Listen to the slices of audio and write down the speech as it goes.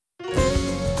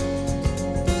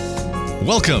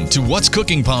Welcome to What's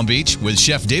Cooking Palm Beach with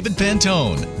Chef David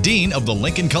Pantone, Dean of the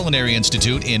Lincoln Culinary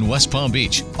Institute in West Palm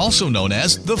Beach, also known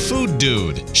as the Food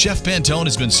Dude. Chef Pantone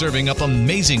has been serving up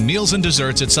amazing meals and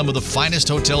desserts at some of the finest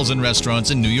hotels and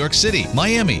restaurants in New York City,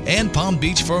 Miami, and Palm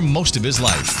Beach for most of his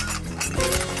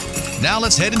life. Now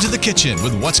let's head into the kitchen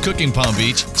with What's Cooking Palm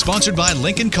Beach, sponsored by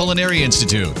Lincoln Culinary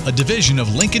Institute, a division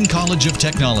of Lincoln College of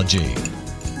Technology.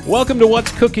 Welcome to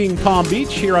What's Cooking Palm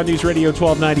Beach here on News Radio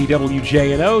 1290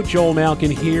 WJNO. Joel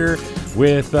Malkin here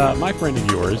with my friend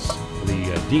and yours,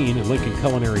 the Dean of Lincoln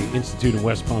Culinary Institute in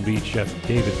West Palm Beach, Chef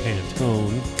David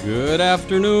Pantone. Good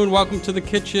afternoon. Welcome to the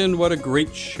kitchen. What a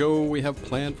great show we have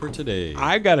planned for today.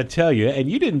 I got to tell you, and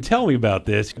you didn't tell me about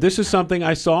this. This is something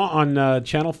I saw on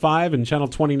Channel 5 and Channel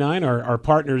 29, our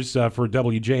partners for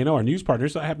WJNO, our news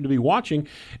partners. I happened to be watching,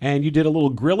 and you did a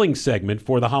little grilling segment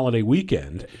for the holiday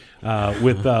weekend.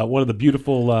 With one of the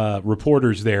beautiful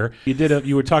reporters there,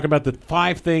 you were talking about the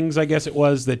 5 things, I guess it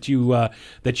was, that you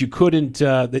couldn't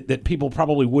that people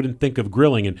probably wouldn't think of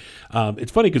grilling, and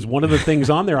it's funny because one of the things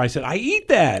on there, I said I eat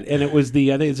that, and it was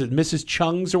the I think it's Mrs.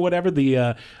 Chung's or whatever.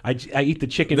 I eat the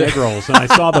chicken egg rolls, and I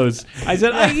saw those. I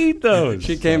said I eat those.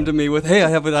 She came to me with, "Hey, I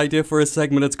have an idea for a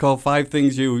segment. It's called 5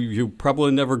 Things You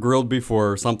Probably Never Grilled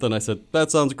Before," or something. I said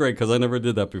that sounds great because I never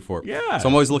did that before. Yeah. So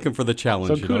I'm always looking for the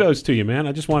challenge. So kudos to you, man.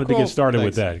 I just wanted to get started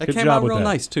with that. It Good came job out with real that.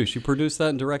 nice too. She produced that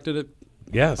and directed it.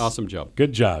 Yes. Awesome job.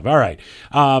 Good job. All right.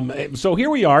 So here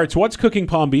we are. It's What's Cooking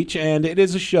Palm Beach, and it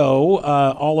is a show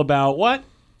all about what?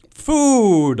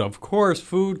 Food. Of course,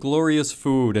 food, glorious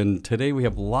food. And today we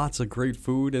have lots of great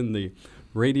food in the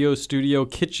radio studio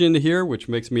kitchen here, which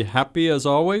makes me happy as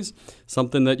always.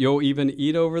 Something that you'll even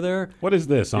eat over there. What is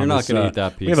this? You're not going to eat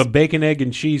that piece. We have a bacon, egg,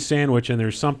 and cheese sandwich, and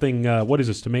there's something, what is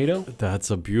this, tomato? That's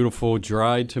a beautiful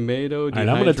dried tomato. All right,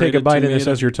 I'm going to take a bite of this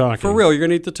as you're talking. For real, you're going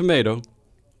to eat the tomato.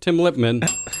 Tim Lipman,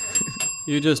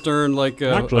 you just earned like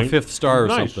a 5th star or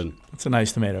something. It's a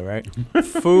nice tomato, right?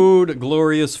 Food,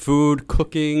 glorious food,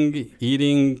 cooking,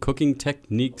 eating, cooking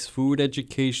techniques, food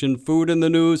education, food in the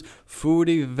news, food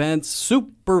events,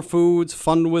 superfoods,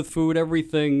 fun with food,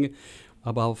 everything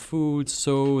about food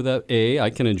so that A,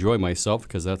 I can enjoy myself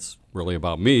because that's really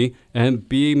about me, and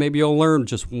B, maybe you'll learn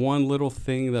just one little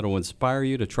thing that will inspire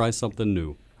you to try something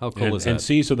new. How cool is that? And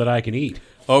C, so that I can eat.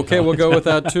 Okay, we'll go with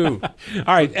that too. All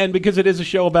right, and because it is a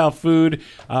show about food,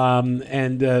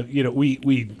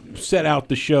 we set out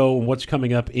the show and what's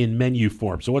coming up in menu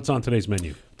form. So what's on today's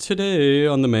menu? Today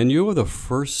on the menu, the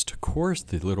first course,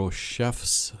 the little chef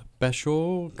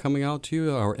special coming out to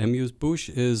you, our amuse-bouche,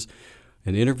 is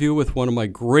an interview with one of my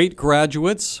great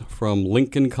graduates from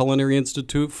Lincoln Culinary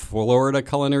Institute, Florida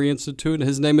Culinary Institute.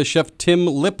 His name is Chef Tim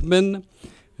Lipman,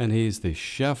 and he's the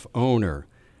chef owner.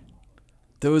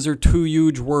 Those are 2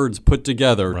 huge words put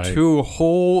together, right. 2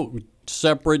 whole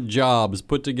separate jobs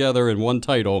put together in one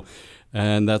title,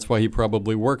 and that's why he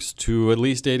probably works to at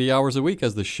least 80 hours a week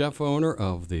as the chef owner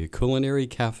of the Culinary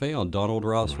Cafe on Donald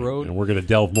Ross Road. And we're going to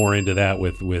delve more into that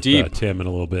with Tim in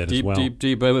a little bit as well.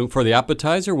 Deep. For the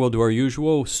appetizer, we'll do our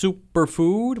usual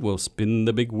superfood. We'll spin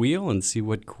the big wheel and see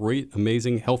what great,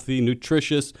 amazing, healthy,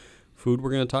 nutritious food we're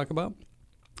going to talk about.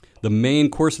 The main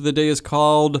course of the day is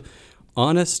called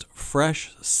Honest,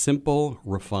 Fresh, Simple,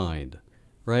 Refined,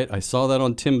 right? I saw that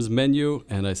on Tim's menu,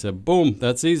 and I said, boom,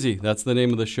 that's easy. That's the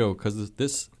name of the show, because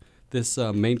this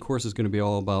main course is going to be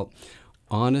all about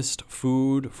honest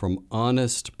food from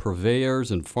honest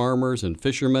purveyors and farmers and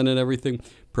fishermen and everything,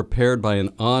 prepared by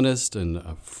an honest and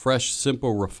a fresh,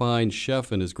 simple, refined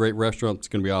chef in his great restaurant. It's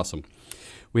going to be awesome.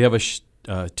 We have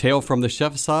a tale from the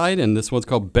chef's side, and this one's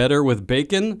called Better with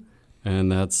Bacon.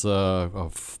 And that's a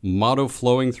motto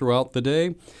flowing throughout the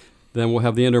day. Then we'll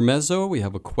have the intermezzo. We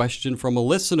have a question from a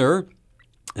listener.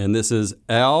 And this is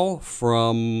Al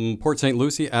from Port St.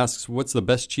 Lucie asks, what's the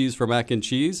best cheese for mac and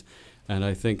cheese? And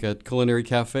I think at Culinary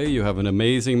Cafe, you have an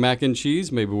amazing mac and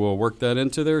cheese. Maybe we'll work that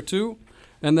into there too.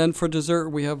 And then for dessert,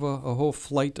 we have a whole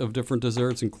flight of different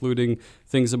desserts, including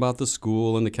things about the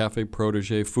school and the Cafe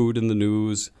Protege, food in the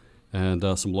news, and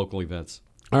some local events.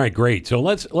 All right, great. So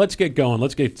let's get going.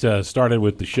 Let's get started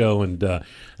with the show and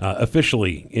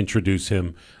officially introduce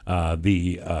him,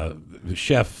 the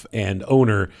chef and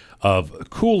owner of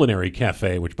Culinary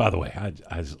Cafe, which, by the way,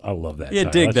 I love that. You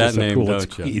dig that name, cool.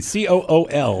 don't you? It's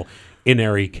COOL.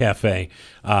 Inary Cafe.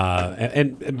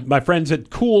 And my friends at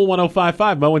Cool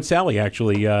 105.5, Mo and Sally,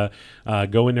 actually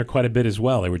go in there quite a bit as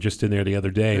well. They were just in there the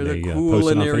other day. They're they the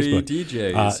posted on culinary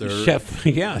Facebook.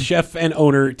 DJs. Chef and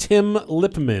owner Tim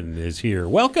Lipman is here.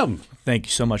 Welcome. Thank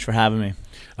you so much for having me.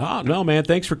 Oh no, man!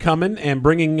 Thanks for coming and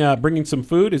bringing some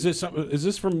food. Is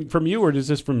this from you, or is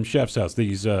this from Chef's house?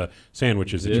 These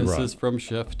sandwiches that you brought. This is from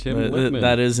Chef Tim Lippman.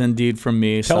 That is indeed from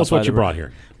me. Tell us what you brought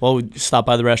here. Well, we stopped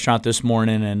by the restaurant this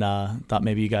morning and thought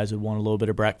maybe you guys would want a little bit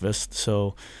of breakfast.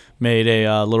 So made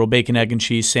a little bacon, egg, and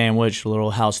cheese sandwich, a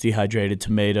little house dehydrated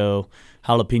tomato,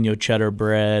 jalapeno cheddar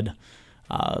bread,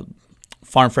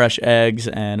 farm fresh eggs,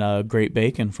 and great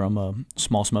bacon from a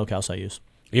small smokehouse I use.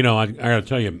 You know, I got to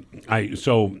tell you,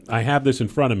 I have this in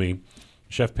front of me.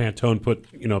 Chef Pantone put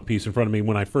a piece in front of me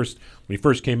when you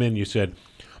first came in. You said,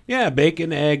 "Yeah,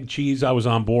 bacon, egg, cheese." I was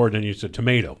on board, and you said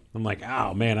tomato. I'm like,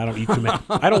 "Oh man, I don't eat tomato.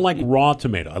 I don't like raw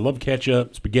tomato. I love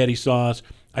ketchup, spaghetti sauce.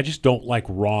 I just don't like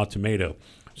raw tomato."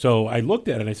 So I looked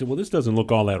at it and I said, "Well, this doesn't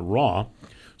look all that raw."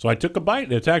 So I took a bite,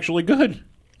 and it's actually good.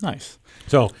 Nice.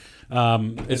 So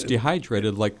it's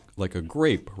dehydrated like a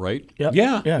grape, right? Yep.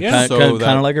 Yeah. Kind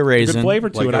of like a raisin. Good flavor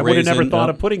to Like it. a I would have never raisin, thought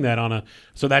yep. of putting that on a.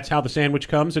 So that's how the sandwich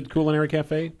comes at Culinary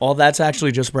Cafe. Well, that's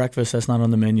actually just breakfast. That's not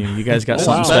on the menu. You guys got Oh,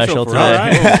 something wow. special Special for today.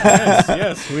 All right.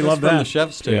 yes, we love From the that.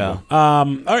 chef's table. Yeah. All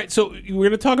right, so we're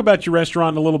going to talk about your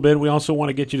restaurant in a little bit. We also want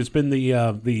to get you to spin the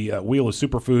wheel of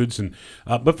superfoods, and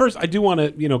but first, I do want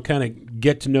to kind of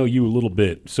get to know you a little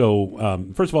bit. So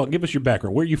first of all, give us your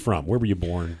background. Where are you from? Where were you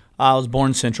born? I was born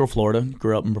in Central Florida,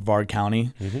 grew up in Brevard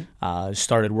County.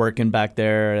 Started working back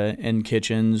there in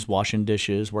kitchens, washing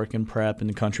dishes, working prep in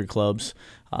the country clubs.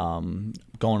 Going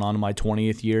on to my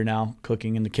 20th year now,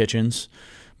 cooking in the kitchens.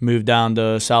 Moved down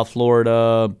to South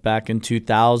Florida back in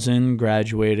 2000,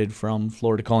 graduated from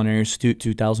Florida Culinary Institute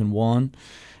 2001,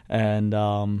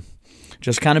 and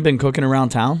just kind of been cooking around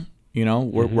town,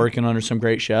 working under some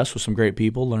great chefs with some great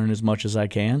people, learn as much as I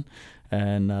can.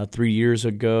 And 3 years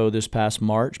ago, this past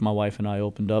March, my wife and I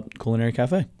opened up Culinary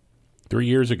Cafe. 3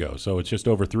 years ago, so it's just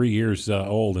over 3 years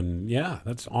old, and yeah,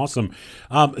 that's awesome.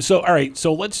 So all right,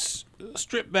 so let's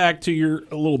strip back to your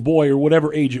little boy or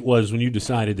whatever age it was when you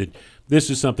decided that this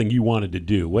is something you wanted to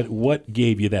do. What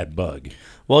gave you that bug?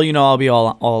 Well, I'll be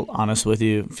all honest with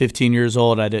you. 15 years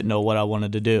old, I didn't know what I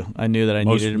wanted to do. I knew that I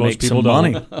needed to make some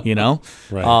money,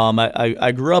 Right.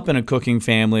 I grew up in a cooking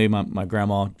family. My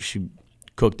grandma, she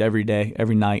cooked every day,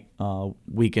 every night,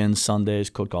 weekends, Sundays,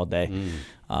 cooked all day.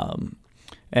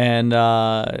 And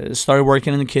started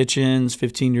working in the kitchens,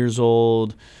 15 years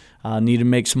old, needed to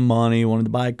make some money, wanted to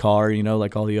buy a car,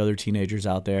 like all the other teenagers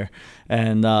out there.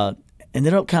 And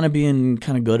ended up kind of being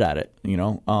kind of good at it,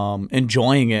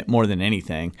 enjoying it more than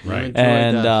anything. Right. You enjoyed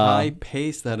And that high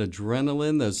pace, that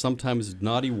adrenaline, those sometimes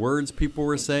naughty words people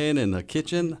were saying in the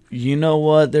kitchen. You know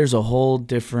what? There's a whole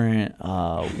different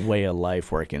way of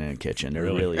life working in a kitchen. There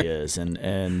really is.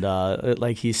 And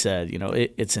like he said,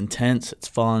 it's intense, it's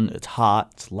fun, it's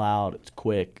hot, it's loud, it's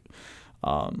quick,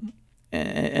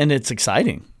 and it's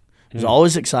exciting. It's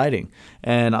always exciting.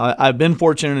 And I've been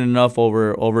fortunate enough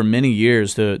over many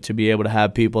years to be able to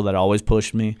have people that always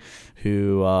pushed me,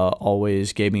 who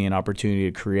always gave me an opportunity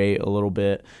to create a little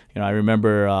bit. I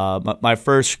remember my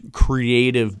first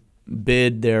creative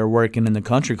bid there working in the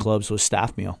country clubs was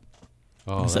staff meal.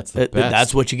 Oh, that's the best.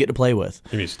 That's what you get to play with.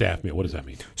 I mean, staff meal. What does that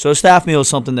mean? So a staff meal is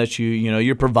something that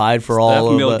you provide for all Staff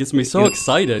of meal the, gets me so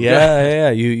excited. Yeah.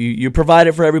 You provide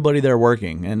it for everybody there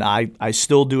working, and I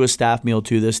still do a staff meal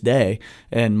to this day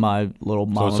in my little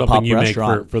So mom it's and something pop you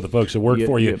restaurant. make for the folks that work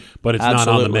for you, but it's not on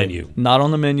the Absolutely. menu. Not on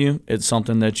the menu. It's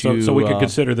something that you. So we could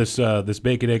consider this this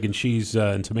bacon, egg, and cheese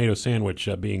and tomato sandwich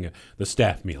being the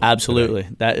staff meal. Absolutely,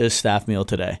 today. that is staff meal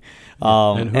today.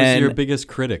 And who's your biggest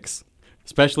critics?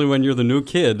 Especially when you're the new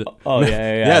kid. Oh,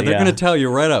 yeah. They're going to tell you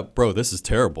right up, bro, this is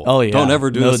terrible. Oh, yeah. Don't ever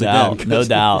do no this doubt, again. No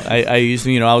doubt. I used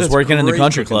to, I was That's working in the great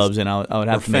country cooking clubs, and I would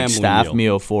have or to make family staff meal.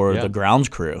 meal for Yeah. the grounds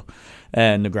crew.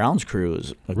 And the grounds crew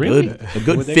is a Really?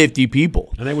 good Would they- 50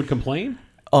 people. And they would complain?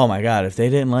 Oh my God! If they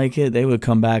didn't like it, they would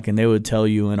come back and they would tell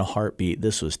you in a heartbeat,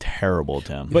 "This was terrible,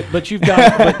 Tim." But you've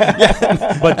got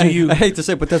but do you I hate to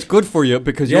say it, but that's good for you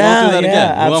because you won't do that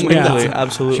again. absolutely, Well, I mean,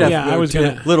 absolutely. Chef, Yeah, I was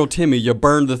gonna- little Timmy, you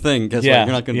burned the thing. Guess Yeah, what?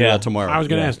 You're not going to do yeah. that tomorrow. I was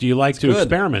going to ask, do you like to good.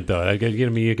 experiment though?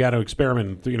 You got to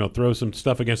experiment, throw some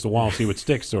stuff against the wall, see what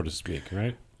sticks, so to speak,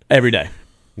 right? Every day.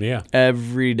 Yeah.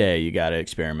 Every day you got to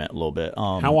experiment a little bit.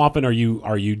 How often are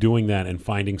you doing that and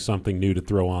finding something new to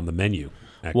throw on the menu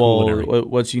at Well, Culinary?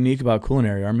 what's unique about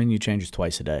Culinary, our menu changes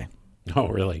twice a day. Oh,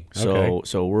 really? Okay.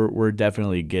 So we're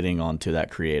definitely getting onto that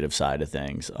creative side of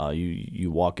things. You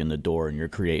walk in the door and you're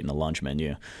creating a lunch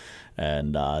menu,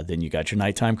 and then you got your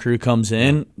nighttime crew comes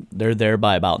in. They're there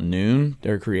by about noon.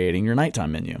 They're creating your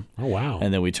nighttime menu. Oh, wow.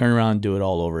 And then we turn around and do it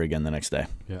all over again the next day.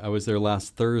 Yeah, I was there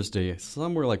last Thursday,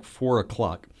 somewhere like 4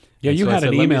 o'clock. Yeah, And you so I had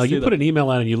said, an "Let me email. see You put an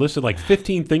email out and you listed like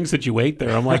 15 things that you ate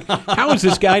there. I'm like, how is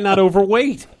this guy not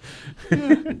overweight?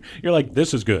 You're like,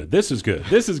 this is good. This is good.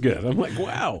 This is good. I'm like,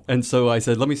 wow. And so I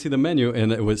said, let me see the menu,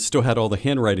 and it was still had all the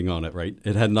handwriting on it, right?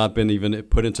 It had not been even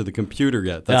put into the computer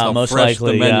yet. That's how most fresh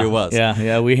likely, the menu was.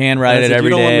 Yeah, we handwrite And I it said, every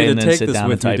you don't want day me and to then take sit this down and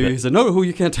with you, type do you? it. He said, no,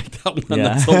 you can't take that one. Yeah.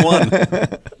 That's the one.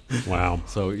 Wow.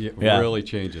 So it Yeah. really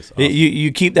changes.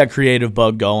 You keep that creative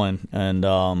bug going, and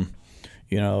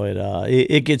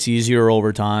it gets easier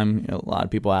over time. A lot of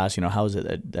people ask, how is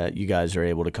it that you guys are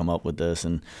able to come up with this?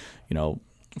 And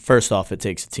first off, it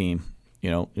takes a team.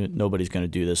 Nobody's going to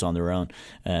do this on their own.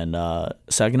 And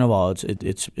second of all,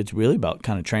 it's really about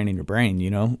kind of training your brain.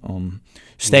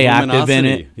 Stay active in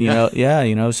it.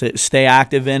 Stay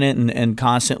active in it and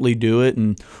constantly do it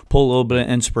and pull a little bit of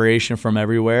inspiration from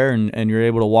everywhere, and you're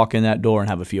able to walk in that door and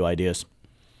have a few ideas.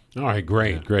 All right,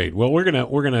 great. Well, we're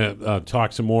gonna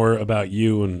talk some more about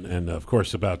you and of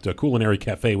course about Culinary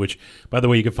Cafe, which, by the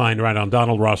way, you can find right on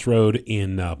Donald Ross Road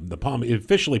in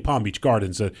officially Palm Beach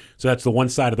Gardens. So that's the one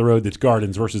side of the road that's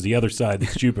Gardens versus the other side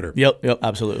that's Jupiter. Yep,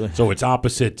 absolutely. So it's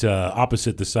opposite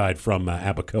the side from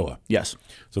Abacoa. Yes.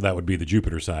 So that would be the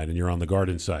Jupiter side, and you're on the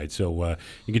Garden side. So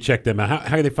you can check them out.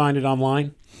 How do they find it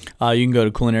online? You can go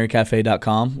to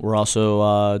culinarycafe.com. We're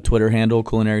also Twitter handle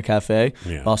Culinary Cafe.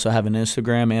 Yeah. We also have an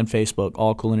Instagram and Facebook,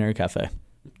 all Culinary Cafe.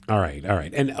 All right.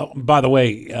 And by the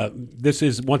way, this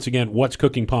is, once again, What's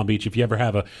Cooking Palm Beach. If you ever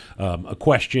have a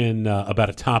question about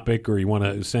a topic, or you want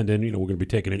to send in, we're going to be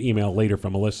taking an email later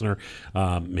from a listener.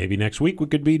 Maybe next week we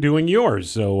could be doing yours.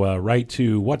 So write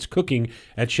to What's Cooking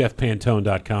at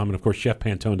chefpantone.com. And, of course,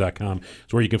 chefpantone.com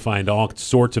is where you can find all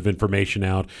sorts of information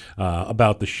out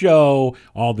about the show,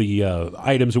 all the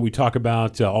items that we talk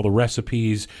about, all the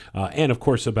recipes, and, of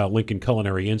course, about Lincoln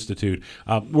Culinary Institute.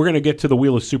 We're going to get to the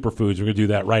Wheel of Superfoods. We're going to do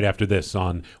that right after this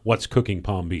on What's Cooking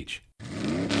Palm Beach.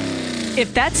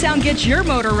 If that sound gets your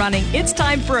motor running, it's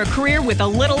time for a career with a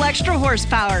little extra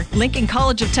horsepower. Lincoln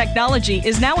College of Technology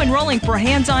is now enrolling for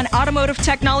hands-on automotive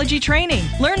technology training.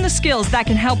 Learn the skills that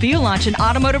can help you launch an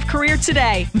automotive career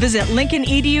today. Visit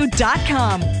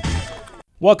lincolnedu.com.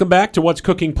 Welcome back to What's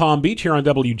Cooking Palm Beach here on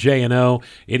WJNO.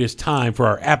 It is time for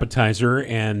our appetizer,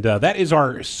 and that is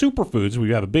our superfoods. We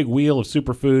have a big wheel of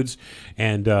superfoods,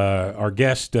 and our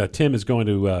guest Tim is going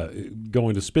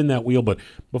to spin that wheel. But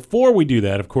before we do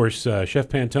that, of course, Chef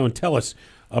Pantone, tell us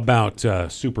about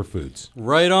superfoods.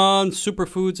 Right on.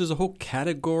 Superfoods is a whole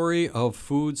category of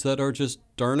foods that are just,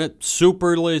 darn it,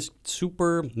 super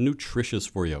nutritious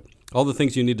for you. All the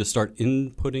things you need to start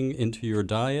inputting into your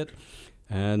diet.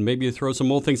 And maybe you throw some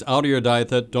old things out of your diet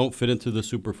that don't fit into the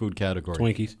superfood category.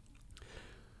 Twinkies.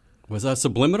 Was that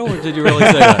subliminal, or did you really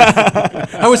say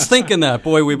that? I was thinking that.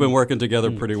 Boy, we've been working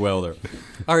together pretty well there.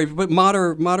 All right, but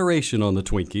moderation on the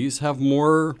Twinkies. Have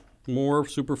more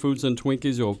superfoods than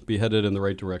Twinkies. You'll be headed in the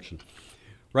right direction.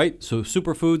 Right? So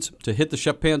superfoods, to hit the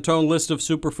Chef Pantone list of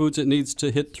superfoods, it needs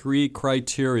to hit 3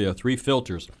 criteria, 3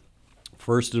 filters.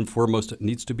 First and foremost, it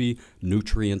needs to be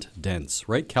nutrient dense,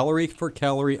 right? Calorie for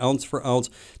calorie, ounce for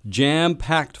ounce,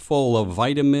 jam-packed full of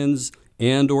vitamins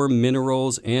and or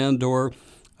minerals and or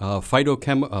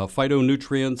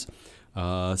phytonutrients,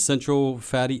 essential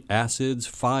fatty acids,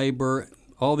 fiber,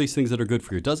 all these things that are good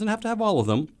for you. It doesn't have to have all of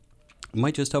them. It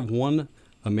might just have one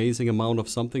amazing amount of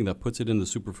something that puts it in the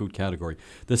superfood category.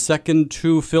 The second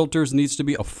 2 filters needs to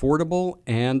be affordable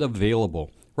and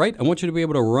available. Right? I want you to be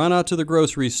able to run out to the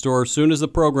grocery store as soon as the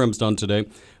program's done today,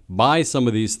 buy some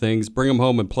of these things, bring them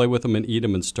home and play with them and eat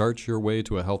them and start your way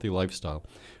to a healthy lifestyle.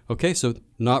 Okay, so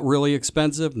not really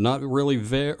expensive, not really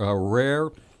rare,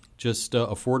 just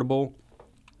affordable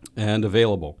and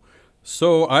available.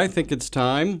 So I think it's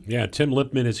time. Yeah, Tim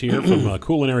Lipman is here from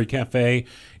Culinary Cafe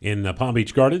in Palm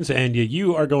Beach Gardens, and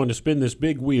you are going to spin this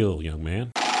big wheel, young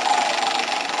man.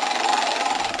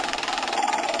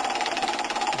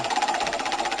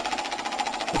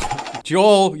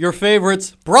 Joel, your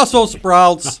favorites, Brussels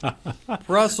sprouts.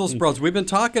 Brussels sprouts. We've been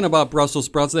talking about Brussels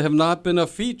sprouts. They have not been a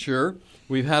feature.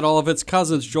 We've had all of its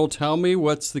cousins. Joel, tell me,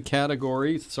 what's the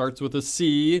category? It starts with a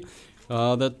C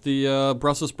that the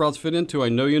Brussels sprouts fit into. I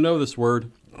know you know this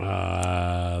word.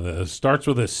 Starts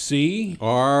with a C.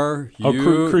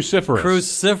 Cruciferous.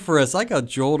 Cruciferous. I got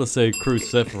Joel to say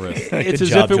cruciferous. It's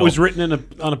as if it was written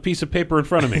on a piece of paper in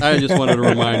front of me. I just wanted to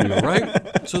remind you,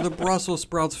 right? So the Brussels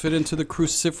sprouts fit into the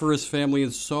cruciferous family,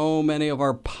 and so many of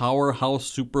our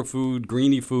powerhouse superfood,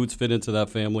 greeny foods fit into that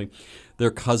family.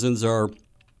 Their cousins are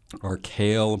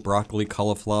kale, broccoli,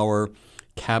 cauliflower,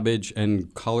 cabbage,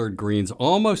 and collard greens.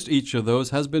 Almost each of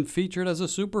those has been featured as a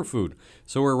superfood.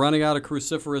 So we're running out of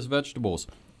cruciferous vegetables.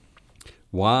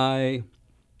 Why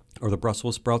or the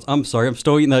Brussels sprouts. I'm sorry, I'm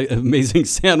still eating that amazing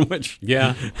sandwich.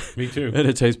 Yeah, me too. And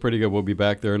it tastes pretty good. We'll be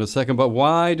back there in a second. But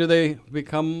why do they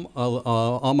become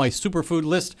on my superfood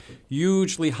list?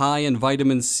 Hugely high in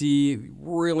vitamin C,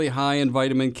 really high in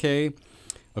vitamin K.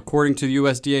 According to the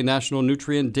USDA National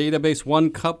Nutrient Database, 1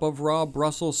 cup of raw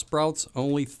Brussels sprouts,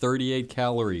 only 38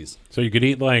 calories. So you could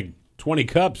eat like 20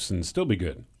 cups and still be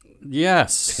good.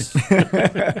 Yes.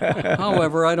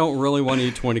 However, I don't really want to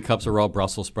eat 20 cups of raw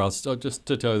Brussels sprouts, so just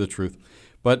to tell you the truth.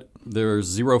 But there's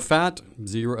 0 fat,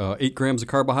 8 grams of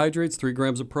carbohydrates, 3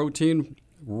 grams of protein.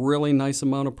 Really nice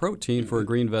amount of protein for a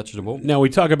green vegetable. Now, we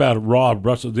talk about raw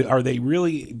Brussels. Are they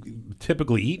really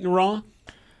typically eaten raw?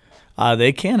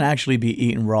 They can actually be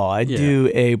eaten raw. I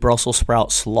do a Brussels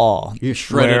sprout slaw. You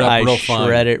shred it up real fine. I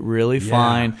shred it really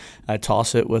fine. I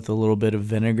toss it with a little bit of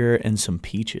vinegar and some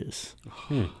peaches.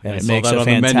 And it makes a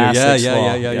fantastic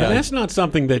slaw. Yeah. That's not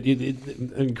something that,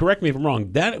 and correct me if I'm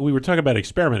wrong, that we were talking about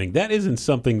experimenting. That isn't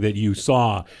something that you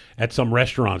saw at some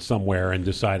restaurant somewhere and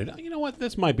decided, you know what,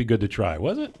 this might be good to try,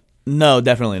 was it? No,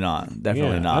 definitely not.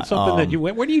 Definitely not. That's something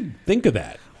that where do you think of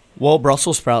that? Well,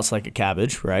 Brussels sprouts like a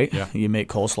cabbage, right? Yeah. You make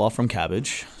coleslaw from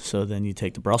cabbage. So then you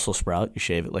take the Brussels sprout, you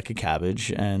shave it like a cabbage,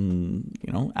 and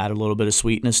add a little bit of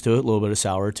sweetness to it, a little bit of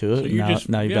sour to it. So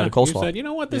now you've got a coleslaw. You said, you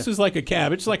know what, this is like a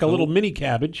cabbage. It's like a little mini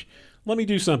cabbage. Let me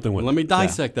do something with it. Let me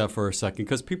dissect that for a second,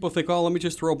 because people think, oh, let me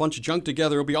just throw a bunch of junk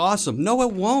together. It'll be awesome. No,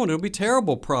 it won't. It'll be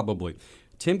terrible, probably.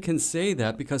 Tim can say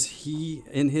that because he,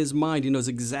 in his mind, he knows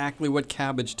exactly what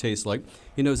cabbage tastes like.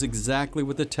 He knows exactly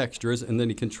what the texture is, and then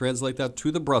he can translate that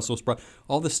to the Brussels sprout.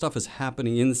 All this stuff is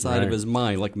happening inside of his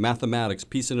mind, like mathematics,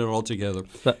 piecing it all together.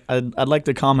 But I'd like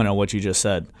to comment on what you just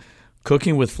said.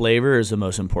 Cooking with flavor is the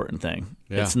most important thing.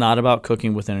 Yeah. It's not about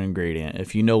cooking with an ingredient.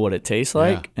 If you know what it tastes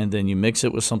like, and then you mix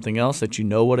it with something else that you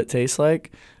know what it tastes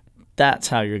like, that's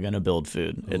how you're going to build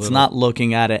food. It's not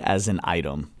looking at it as an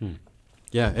item.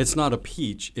 Yeah, it's not a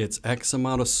peach. It's X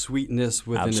amount of sweetness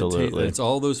within Absolutely. It's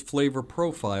all those flavor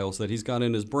profiles that he's got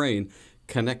in his brain,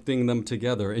 connecting them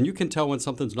together. And you can tell when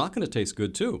something's not going to taste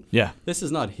good, too. Yeah. This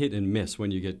is not hit and miss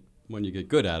when you get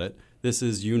good at it. This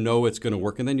is it's going to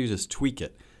work, and then you just tweak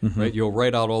it. Right? You'll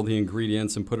write out all the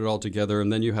ingredients and put it all together,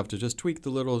 and then you have to just tweak the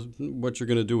little what you're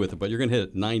going to do with it. But you're going to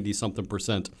hit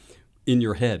 90-something% in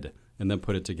your head and then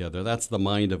put it together. That's the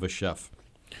mind of a chef.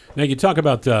 Now, you talk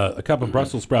about a cup of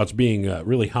Brussels sprouts being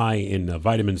really high in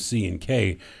vitamin C and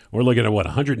K. We're looking at,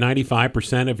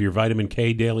 195% of your vitamin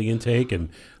K daily intake and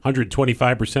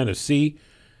 125% of C.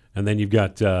 And then you've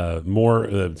got more,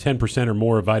 10% or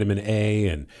more of vitamin A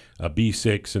and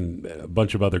B6 and a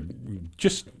bunch of other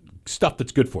just stuff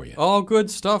that's good for you. All good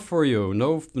stuff for you.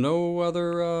 No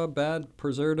other bad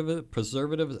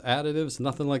preservatives, additives,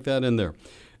 nothing like that in there.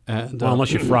 And, well,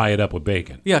 unless you fry it up with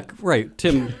bacon. Yeah, right.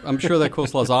 Tim, I'm sure that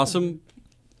coleslaw is awesome.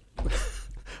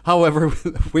 However,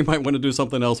 we might want to do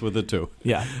something else with it, too.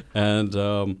 Yeah. And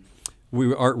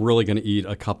we aren't really going to eat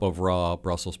a cup of raw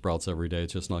Brussels sprouts every day.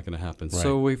 It's just not going to happen. Right.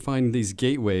 So we find these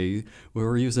where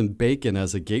we're using bacon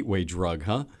as a gateway drug,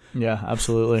 huh? Yeah,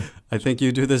 absolutely. I think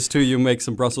you do this, too. You make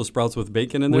some Brussels sprouts with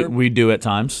bacon in there? We do at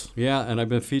times. Yeah, and I've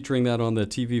been featuring that on the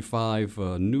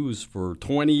TV5 news for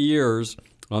 20 years.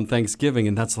 On Thanksgiving,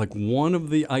 and that's like one of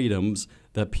the items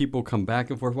that people come back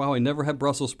and forth. Wow, I never had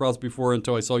Brussels sprouts before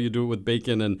until I saw you do it with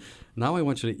bacon, and now I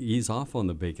want you to ease off on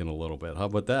the bacon a little bit. How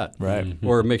about that? Right. Mm-hmm.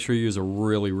 Or make sure you use a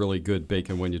really, really good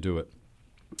bacon when you do it,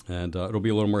 and it'll be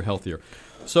a little more healthier.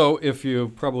 So if you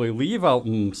probably leave out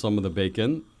some of the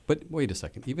bacon, but wait a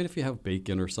second, even if you have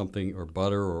bacon or something or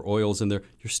butter or oils in there,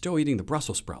 you're still eating the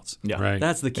Brussels sprouts. Yeah. Right.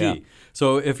 That's the key. Yeah.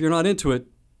 So if you're not into it,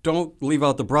 don't leave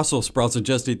out the Brussels sprouts and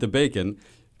just eat the bacon.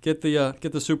 Get the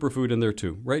superfood in there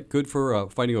too, right? Good for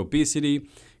fighting obesity,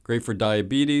 great for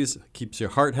diabetes, keeps your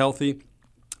heart healthy,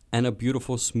 and a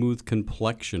beautiful smooth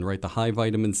complexion, right? The high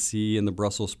vitamin C in the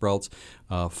Brussels sprouts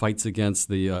fights against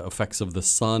the effects of the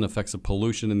sun, effects of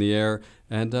pollution in the air,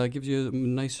 and gives you a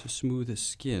nice smooth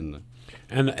skin.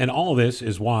 And all of this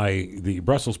is why the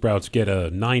Brussels sprouts get a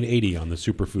 980 on the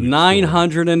superfood.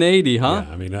 980, huh?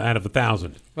 Yeah, I mean, out of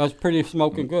 1,000. That's pretty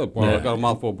smoking good. Well, I got a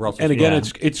mouthful of Brussels And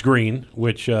sprouts. again, it's green,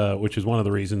 which is one of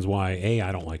the reasons why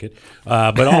I don't like it,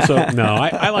 but also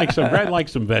I like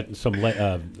some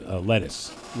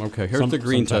lettuce. Okay, here's the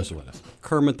green some types test. of lettuce.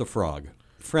 Kermit the Frog.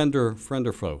 Friend or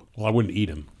foe? Well, I wouldn't eat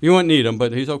him. You wouldn't eat him,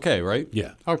 but he's okay, right?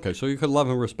 Yeah. Okay, so you could love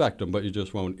and respect him, but you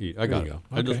just won't eat. I got you it. go.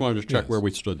 I just Okay. wanted to check Yes. where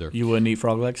we stood there. You wouldn't eat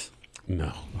frog legs?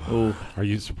 No. Ooh. Are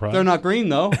you surprised? They're not green,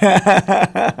 though.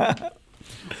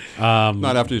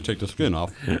 Not after you take the skin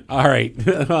off. All right.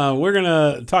 We're going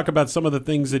to talk about some of the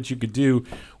things that you could do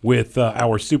with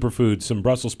our superfoods, some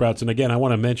Brussels sprouts. And again, I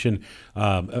want to mention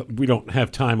we don't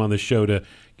have time on this show to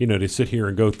to sit here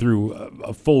and go through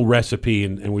a full recipe,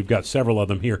 and we've got several of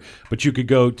them here. But you could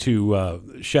go to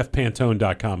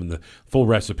chefpantone.com, and the full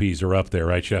recipes are up there,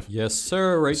 right, Chef? Yes,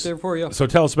 sir. Right there for you. So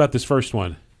tell us about this first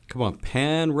one. Come on.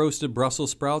 Pan-roasted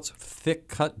Brussels sprouts,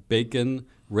 thick-cut bacon,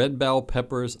 red bell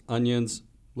peppers, onions,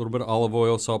 a little bit of olive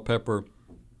oil, salt, pepper.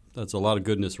 That's a lot of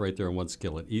goodness right there in one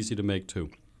skillet. Easy to make, too.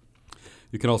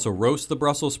 You can also roast the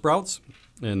Brussels sprouts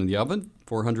in the oven,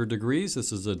 400 degrees.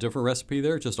 This is a different recipe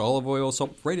there, just olive oil,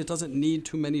 salt. Right, it doesn't need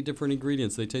too many different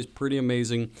ingredients. They taste pretty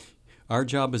amazing. Our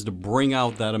job is to bring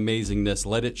out that amazingness,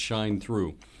 let it shine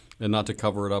through, and not to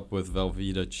cover it up with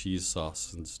Velveeta cheese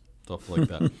sauce and stuff like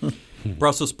that.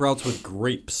 Brussels sprouts with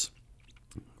grapes,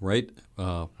 right?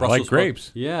 I like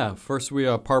grapes. Yeah. First we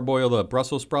parboil the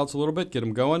Brussels sprouts a little bit, get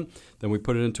them going. Then we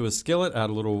put it into a skillet, add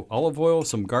a little olive oil,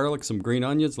 some garlic, some green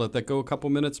onions, let that go a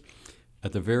couple minutes.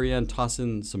 At the very end, toss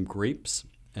in some grapes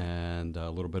and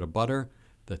a little bit of butter.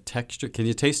 The texture. Can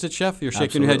you taste it, Chef? You're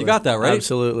shaking your head. You got that, right?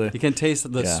 Absolutely. You can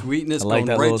taste the sweetness I like going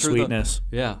that right little through sweetness.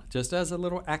 just as a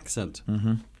little accent.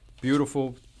 Mm-hmm.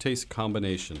 Beautiful taste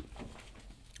combination.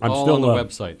 I'm all still on the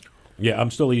website. Yeah,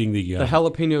 I'm still eating the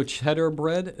jalapeno cheddar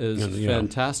bread is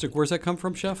fantastic. Where's that come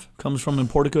from, Chef? Comes from in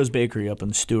Portico's Bakery up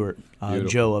in Stewart.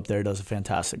 Joe up there does a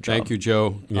fantastic job. Thank you,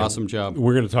 Joe. Yeah. Awesome job.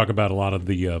 We're going to talk about a lot of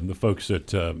the folks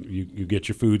that you get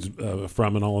your foods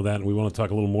from and all of that, and we want to talk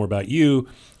a little more about you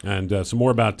and some more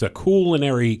about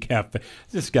Culinary Cafe.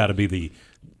 This has got to be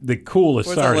the coolest.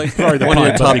 One of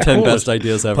your top 10 best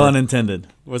ideas ever. Pun intended.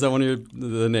 Was that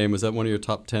the name? Was that one of your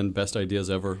top 10 best ideas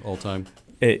ever all time?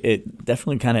 It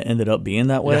definitely kind of ended up being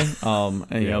that way. Where but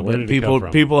did it come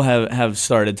from? people have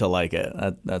started to like it.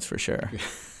 That's for sure.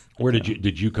 Where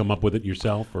did you come up with it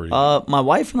yourself, or? My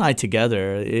wife and I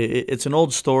together. It's an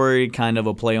old story, kind of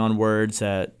a play on words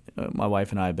that my wife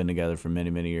and I have been together for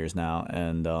many, many years now,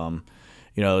 and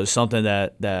it's something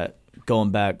that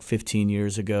going back 15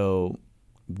 years ago,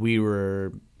 we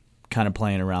were kind of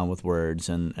playing around with words,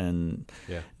 and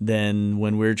then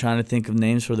when we were trying to think of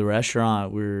names for the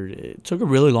restaurant, it took a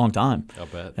really long time. I'll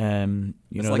bet.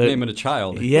 It's like naming a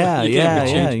child. Yeah.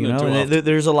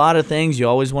 There's a lot of things you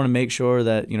always want to make sure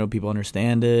that people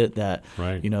understand it. That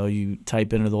you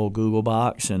type into the old Google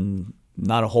box and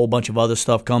not a whole bunch of other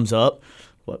stuff comes up.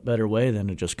 What better way than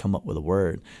to just come up with a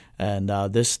word? And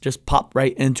this just popped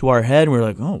right into our head, and we were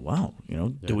like, oh wow,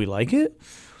 do we like it?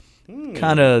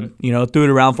 Kind of, threw it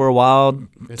around for a while,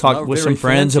 talked with some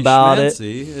friends about it.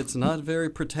 It's not very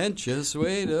pretentious.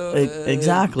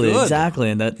 Exactly.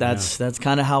 And that's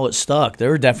kind of how it stuck. There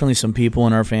were definitely some people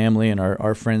in our family and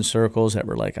our friend circles that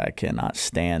were like, I cannot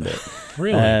stand it.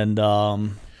 Really? And all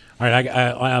right,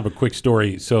 I have a quick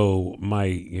story. So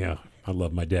I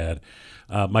love my dad.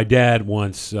 My dad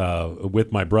once,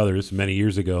 with my brothers many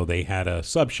years ago, they had a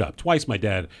sub shop. Twice my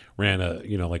dad ran a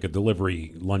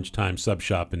delivery lunchtime sub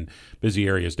shop in busy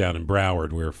areas down in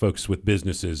Broward where folks with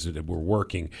businesses that were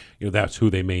working, that's who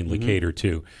they mainly cater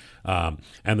to.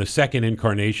 And the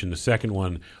second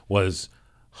one was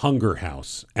Hunger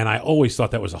House. And I always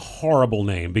thought that was a horrible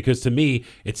name because to me,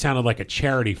 it sounded like a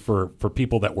charity for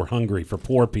people that were hungry, for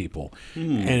poor people.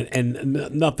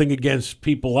 And nothing against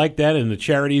people like that and the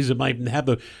charities that might have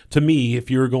to me,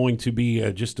 if you're going to be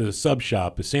just a sub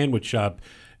shop, a sandwich shop,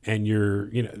 and you're,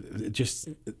 just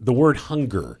the word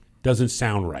hunger doesn't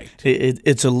sound right.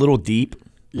 It's a little deep.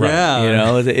 Right.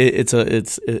 Yeah, it's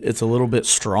a little bit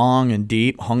strong and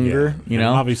deep hunger. And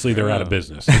obviously they're out of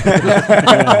business.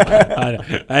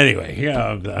 Anyway,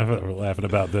 I'm laughing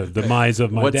about the demise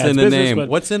of my dad's business.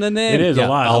 What's in a name? It is a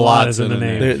lot. A lot is in the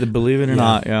name. Believe it or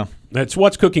not, yeah. That's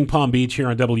What's Cooking Palm Beach here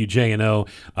on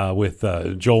WJNO with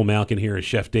Joel Malkin here as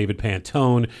Chef David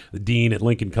Pantone, the Dean at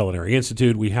Lincoln Culinary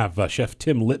Institute. We have Chef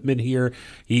Tim Lippman here.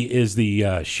 He is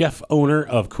the chef owner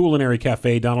of Culinary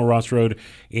Cafe, Donald Ross Road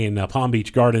in Palm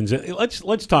Beach Gardens.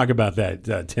 Let's talk about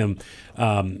that, Tim.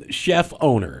 Chef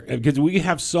owner, because we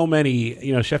have so many,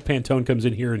 Chef Pantone comes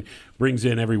in here and brings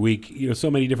in every week, so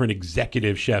many different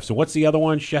executive chefs. And what's the other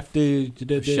one? Chef de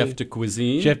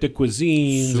cuisine. Chef de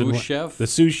cuisine. Sous chef. The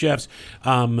sous chefs.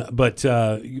 And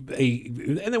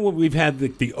then we've had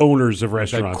the owners of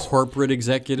restaurants. Corporate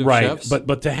executive chefs. Right.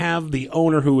 But to have the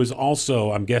owner who is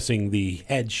also, I'm guessing, the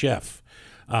head chef,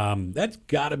 that's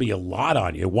got to be a lot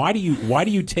on you. Why do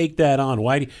you take that on?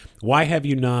 Why have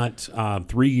you not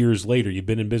 3 years later? You've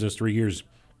been in business 3 years.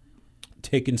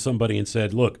 Taken somebody and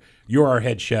said, "Look, you're our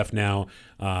head chef now.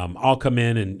 I'll come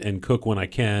in and cook when I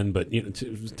can." But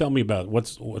tell me about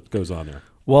what goes on there.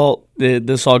 Well,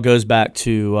 this all goes back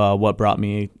to what brought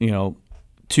me, to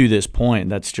this point.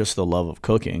 That's just the love of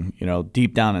cooking.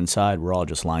 Deep down inside, we're all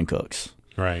just line cooks.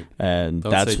 Right. And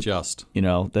Don't that's say just.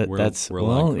 That's we're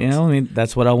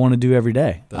that's what I want to do every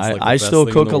day. That's like the I best still thing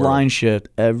in cook the a world. line shift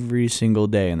every single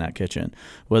day in that kitchen,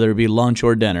 whether it be lunch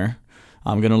or dinner.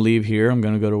 I'm going to leave here, I'm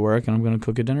going to go to work, and I'm going to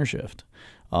cook a dinner shift.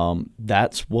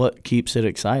 That's what keeps it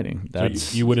exciting. So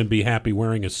you wouldn't be happy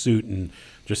wearing a suit and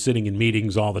just sitting in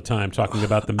meetings all the time talking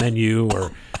about the menu,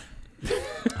 or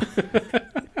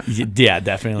yeah,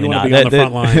 definitely you want not. to be on the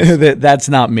front lines. That's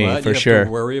not me But for you have sure. to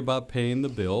worry about paying the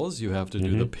bills. You have to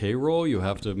do the payroll. You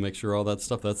have to make sure all that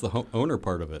stuff. That's the owner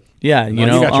part of it. Yeah, you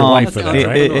got your wife for that,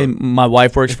 right? My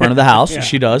wife works front of the house. Yeah.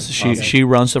 She does. She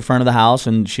runs the front of the house,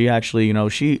 and she actually, Now, when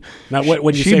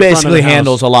you she say front of basically the house-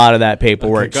 handles a lot of that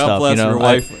paperwork God stuff. bless your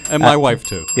wife and my wife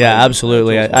too. Yeah,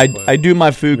 absolutely. I I do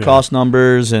my food cost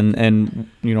numbers, and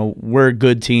we're a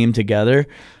good team together.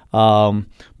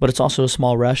 But it's also a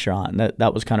small restaurant.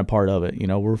 That was kind of part of it.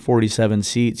 We're 47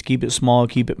 seats. Keep it small,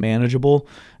 keep it manageable,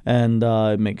 and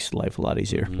it makes life a lot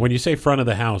easier. When you say front of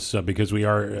the house, because we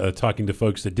are talking to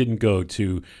folks that didn't go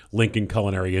to Lincoln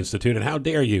Culinary Institute, and how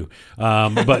dare you?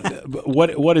 But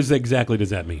what exactly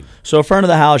does that mean? So front of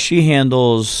the house, she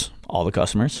handles all the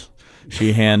customers.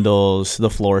 She handles the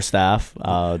floor staff,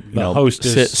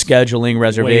 hostess, scheduling,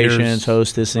 reservations, waiters.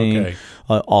 hostessing, Okay.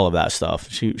 all of that stuff.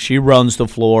 She runs the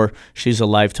floor. She's a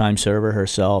lifetime server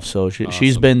herself, so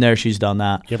she's been there. She's done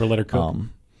that. You ever let her cook?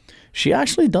 She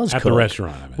actually does At cook. the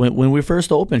restaurant, I mean. When we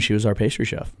first opened, she was our pastry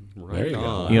chef. There you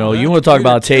go. You want to talk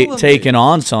about taking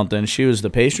on something. She was the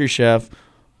pastry chef,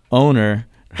 owner,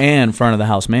 and front of the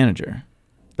house manager.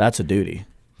 That's a duty.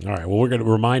 All right. Well, we're going to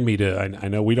remind me to. I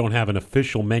know we don't have an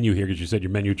official menu here because you said your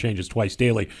menu changes twice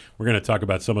daily. We're going to talk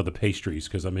about some of the pastries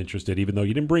because I'm interested, even though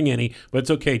you didn't bring any. But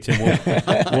it's okay, Tim.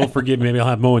 We'll forgive. Maybe I'll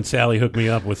have Mo and Sally hook me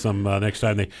up with some next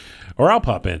time or I'll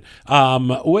pop in.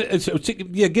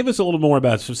 Give us a little more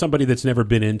about somebody that's never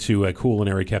been into a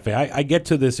culinary cafe. I get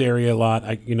to this area a lot.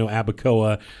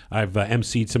 Abacoa. I've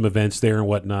emceed some events there and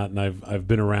whatnot, and I've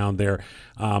been around there.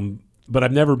 But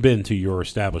I've never been to your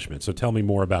establishment. So tell me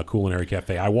more about Culinary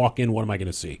Cafe. I walk in, what am I going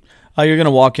to see? You're going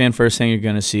to walk in, first thing you're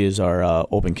going to see is our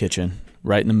open kitchen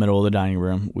right in the middle of the dining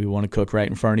room. We want to cook right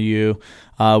in front of you.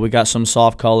 We got some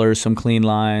soft colors, some clean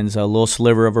lines, a little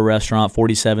sliver of a restaurant,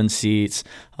 47 seats,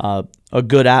 a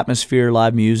good atmosphere,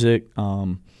 live music.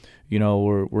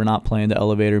 We're not playing the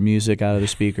elevator music out of the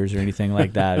speakers or anything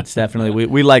like that. It's definitely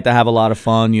we like to have a lot of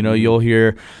fun. You'll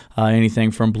hear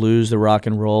anything from blues to rock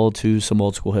and roll to some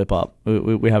old school hip hop.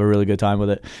 We have a really good time with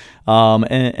it,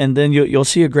 and then you'll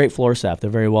see a great floor staff. They're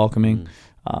very welcoming.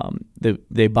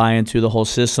 They buy into the whole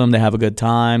system. They have a good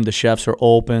time. The chefs are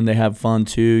open. They have fun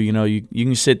too. You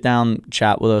can sit down,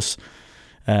 chat with us,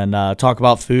 and talk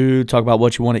about food, talk about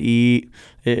what you want to eat.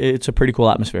 It's a pretty cool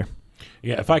atmosphere.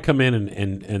 Yeah, if I come in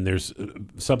and there's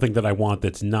something that I want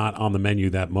that's not on the menu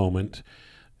that moment,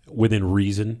 within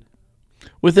reason.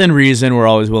 Within reason, we're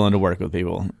always willing to work with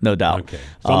people, no doubt. Okay,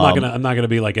 so I'm not gonna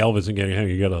be like Elvis and getting,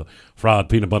 hey, you got a fried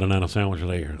peanut butter and a sandwich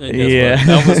later. Yeah,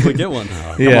 Elvis would get one.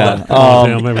 Yeah,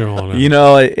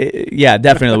 yeah,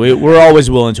 definitely. We're always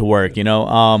willing to work,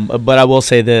 But I will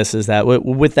say this is that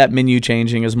with that menu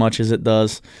changing as much as it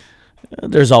does,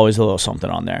 there's always a little something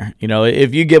on there.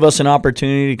 If you give us an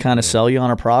opportunity to kind of sell you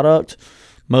on a product,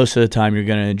 most of the time you're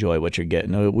going to enjoy what you're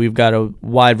getting. We've got a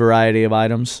wide variety of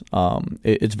items.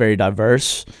 It's very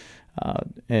diverse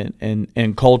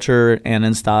in culture and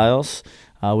in styles.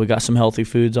 We got some healthy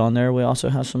foods on there. We also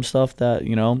have some stuff that,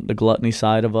 the gluttony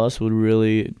side of us would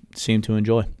really seem to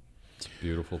enjoy.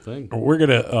 Beautiful thing. We're going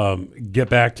to get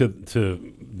back to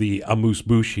the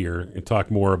amuse-bouche here and talk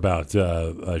more about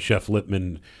Chef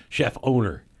Lippman, chef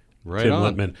owner Right Tim on.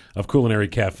 Lippman of Culinary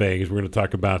Cafe. We're going to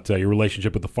talk about your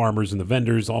relationship with the farmers and the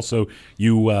vendors. Also,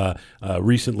 you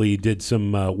recently did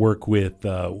some work with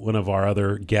one of our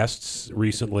other guests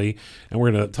recently, and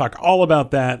we're going to talk all about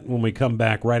that when we come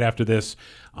back right after this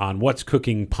on What's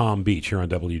Cooking Palm Beach here on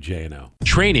WJNO.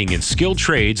 Training in skilled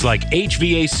trades like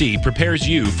HVAC prepares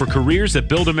you for careers that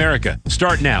build America.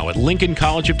 Start now at Lincoln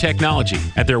College of Technology.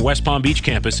 At their West Palm Beach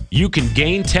campus, you can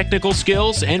gain technical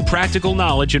skills and practical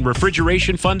knowledge in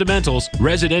refrigeration fundamentals,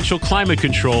 residential climate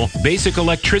control, basic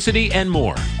electricity, and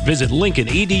more. Visit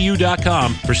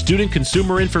LincolnEDU.com for student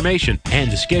consumer information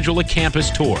and to schedule a campus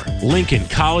tour. Lincoln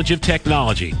College of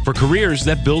Technology for careers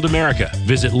that build America.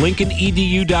 Visit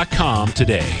LincolnEDU.com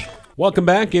today. Welcome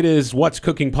back. It is What's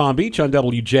Cooking Palm Beach on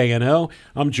WJNO.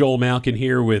 I'm Joel Malkin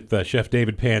here with Chef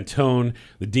David Pantone,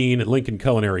 the Dean at Lincoln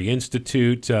Culinary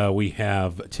Institute. We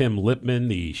have Tim Lippman,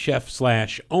 the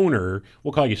chef/owner.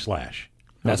 We'll call you Slash.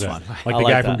 That's How's that? fine. Like I the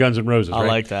like guy from that. Guns N' Roses, I right?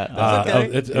 like that.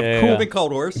 It's Yeah, cool. yeah. Been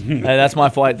Cold Wars. Hey, that's my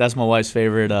wife's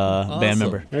favorite band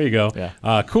member. There you go.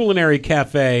 Yeah. Culinary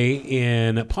Cafe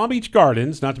in Palm Beach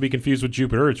Gardens, not to be confused with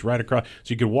Jupiter. It's right across,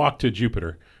 so you can walk to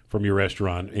Jupiter from your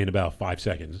restaurant in about 5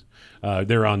 seconds.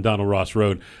 They're on Donald Ross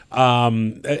Road.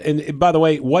 And by the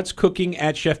way, what's cooking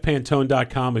at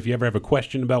chefpantone.com. If you ever have a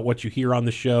question about what you hear on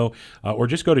the show, or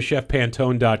just go to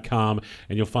chefpantone.com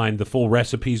and you'll find the full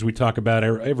recipes we talk about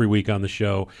every week on the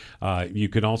show. You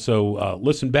can also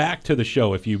listen back to the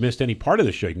show. If you missed any part of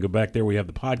the show, you can go back there. We have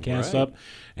the podcast up.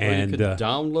 And you can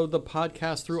download the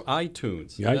podcast through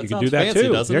iTunes. Yeah, That you can do sounds that fancy,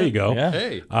 too. doesn't There it? you go. Yeah.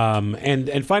 Hey.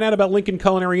 And find out about Lincoln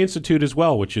Culinary Institute as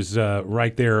well, which is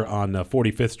right there on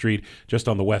 45th Street, just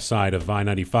on the west side of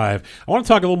I-95. I want to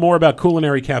talk a little more about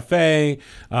Culinary Cafe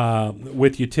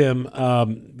with you, Tim.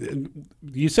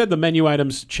 You said the menu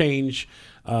items change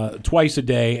twice a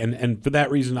day, and for that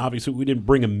reason, obviously, we didn't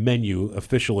bring a menu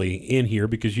officially in here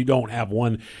because you don't have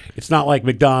one. It's not like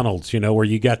McDonald's, where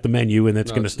you got the menu and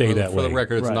it's going to stay that way. For the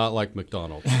record, it's Right. not like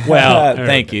McDonald's. Well,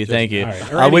 thank you. All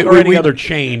right. Or any other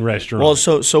chain restaurant. Well,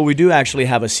 so we do actually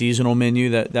have a seasonal menu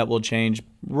that will change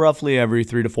roughly every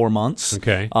 3 to 4 months.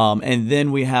 Okay. And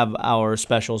then we have our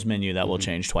specials menu that will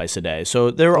change twice a day.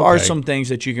 So there are some things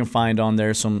that you can find on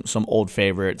there, some old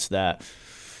favorites that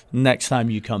next time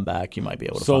you come back you might be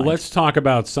able to So find. let's talk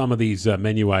about some of these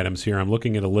menu items here. I'm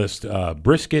looking at a list.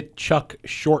 Brisket Chuck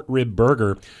Short Rib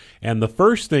Burger. And the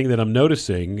first thing that I'm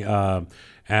noticing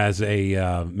as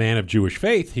a man of Jewish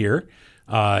faith here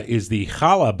is the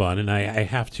challah bun. And I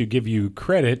have to give you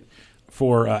credit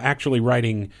for actually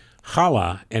writing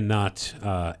challah and not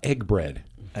egg bread.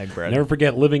 Egg bread. Never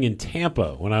forget living in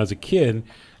Tampa when I was a kid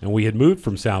and we had moved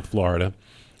from South Florida.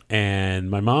 And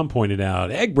my mom pointed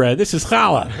out, egg bread, this is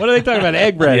challah. What are they talking about,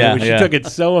 egg bread? Yeah, She yeah. took it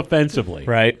so offensively.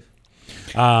 Right.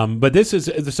 But this is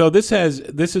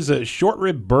a short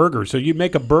rib burger. So you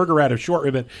make a burger out of short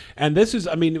rib, and this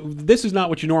is not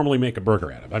what you normally make a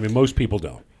burger out of. I mean, most people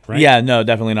don't, right? Yeah, no,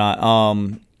 definitely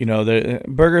not. The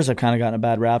burgers have kind of gotten a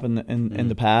bad rap in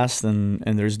the past, and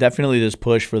there's definitely this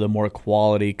push for the more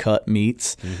quality cut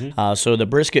meats. So the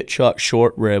brisket chuck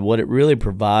short rib, what it really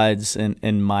provides,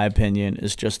 in my opinion,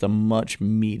 is just a much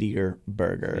meatier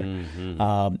burger.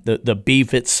 The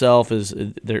beef itself is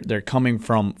they're coming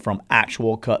from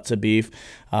actual cuts of beef.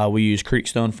 We use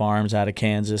Creekstone Farms out of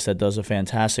Kansas that does a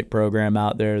fantastic program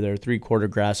out there. They're 3/4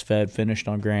 grass fed, finished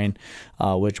on grain,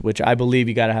 which I believe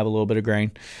you got to have a little bit of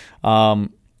grain.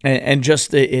 And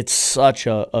just it's such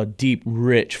a deep,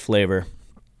 rich flavor.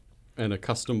 And a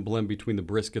custom blend between the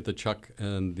brisket, the chuck,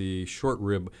 and the short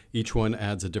rib. Each one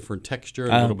adds a different texture,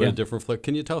 and a little bit of different flavor.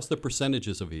 Can you tell us the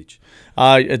percentages of each?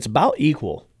 It's about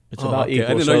equal. It's about okay. equal.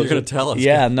 I didn't know you were going to tell us.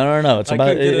 Yeah, no. It's I about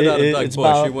couldn't get it out of Doug it's Bush.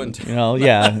 about He wouldn't.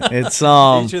 yeah. It's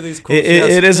Each of these cool chefs,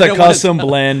 it is they a don't wanna- custom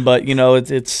blend, but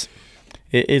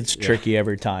it's tricky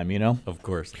every time. Of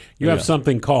course. You have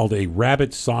something called a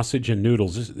rabbit sausage and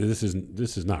noodles. This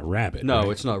is not rabbit. No,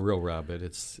 right? it's not real rabbit.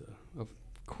 It's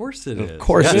of course it is. Of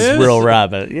course, It it's is? real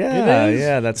rabbit. Yeah, It is?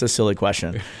 yeah. That's a silly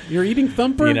question. You're eating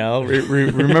Thumper.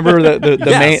 Remember the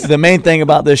Yes. main thing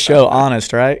about this show,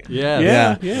 honest, right?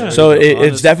 Yeah. Yeah. So it's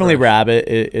Honest definitely fresh. rabbit.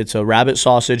 It's a rabbit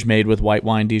sausage made with white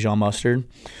wine Dijon mustard.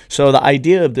 So the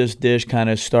idea of this dish kind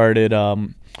of started.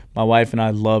 My wife and I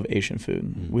love Asian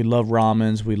food. We love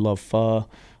ramens. We love pho.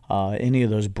 Any of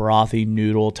those brothy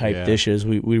noodle type dishes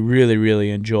we really, really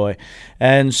enjoy.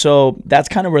 And so that's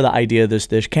kind of where the idea of this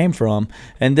dish came from.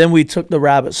 And then we took the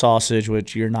rabbit sausage,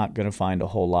 which you're not going to find a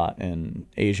whole lot in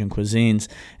Asian cuisines,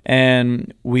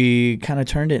 and we kind of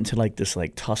turned it into this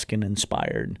Tuscan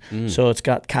inspired. So it's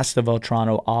got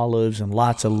Castelvetrano olives and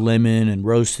lots of lemon and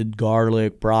roasted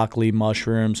garlic, broccoli,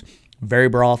 mushrooms. Very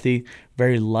brothy,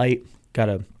 very light. Got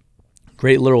a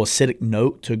great little acidic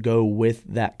note to go with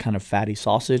that kind of fatty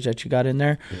sausage that you got in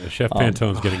there. Chef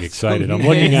Pantone's getting excited. I'm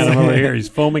looking at him over here. He's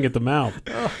foaming at the mouth.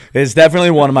 It's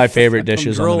definitely one of my favorite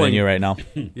dishes on the drooling. menu right now.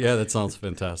 Yeah, that sounds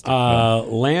fantastic.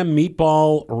 Lamb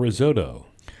meatball risotto.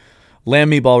 Lamb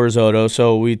meatball risotto.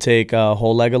 So we take a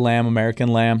whole leg of lamb, American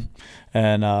lamb,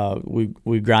 and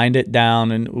we grind it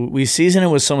down, and we season it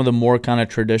with some of the more kind of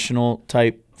traditional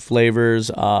type flavors.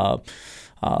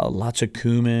 Lots of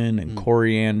cumin and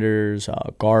corianders,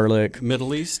 garlic.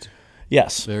 Middle East?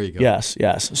 Yes. There you go. Yes.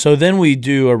 So then we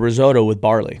do a risotto with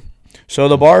barley. So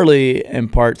the barley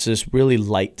imparts this really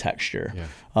light texture.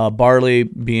 Yeah. Barley,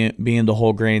 being the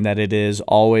whole grain that it is,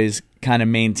 always kind of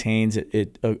maintains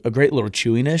a great little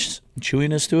chewiness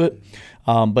to it.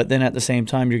 But then at the same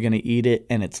time, you're going to eat it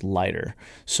and it's lighter.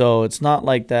 So it's not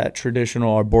like that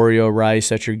traditional arborio rice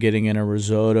that you're getting in a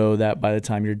risotto that by the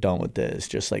time you're done with it, it's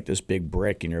just like this big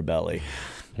brick in your belly.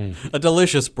 A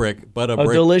delicious brick, but a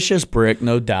brick. delicious brick,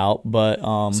 no doubt, but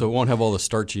So it won't have all the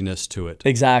starchiness to it.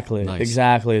 exactly, Nice.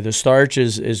 exactly. The starch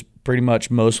is pretty much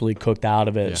mostly cooked out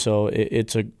of it, Yeah. so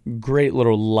it's a great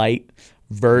little light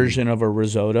version of a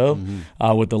risotto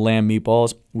with the lamb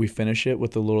meatballs. We finish it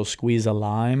with a little squeeze of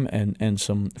lime and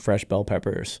some fresh bell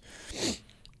peppers.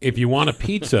 If you want a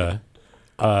pizza,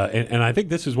 and I think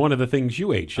this is one of the things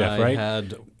you ate, Chef, I right?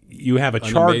 had You have a an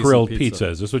char-grilled amazing pizza. pizza.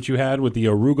 Is this what you had with the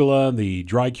arugula, the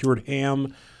dry-cured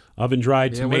ham,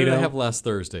 oven-dried Yeah, what tomato? did I have last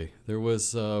Thursday? There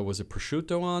was it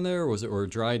prosciutto on there? Or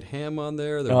dried ham on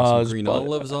there? There was it some was green bu-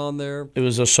 olives on there. It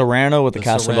was a serrano with the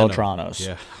Serrano. Castelveltranos.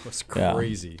 Yeah, it was Yeah.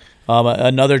 crazy.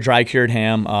 Another dry cured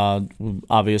ham.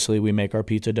 Obviously, we make our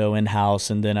pizza dough in house,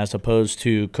 and then as opposed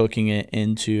to cooking it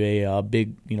into a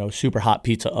big, super hot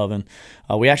pizza oven,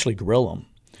 we actually grill them.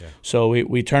 Yeah. So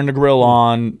we turn the grill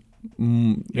on,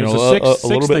 There's a sixth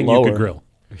little bit thing lower. you could grill.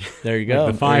 There you go.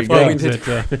 The five There you things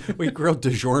go. that, We grilled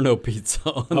DiGiorno pizza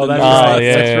on oh, the that's new right. stuff.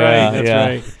 yeah, That's yeah, right. That's yeah.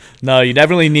 right. No, you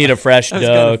definitely need a fresh That's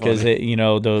dough kinda because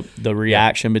funny. the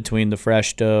reaction between the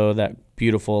fresh dough, that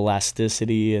beautiful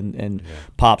elasticity and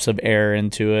pops of air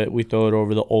into it. We throw it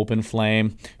over the open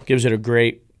flame, gives it a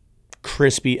great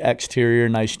crispy exterior,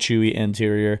 nice chewy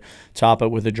interior. Top it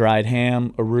with a dried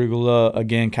ham, arugula,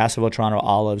 again Castelveltrano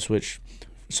olives, which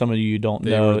some of you don't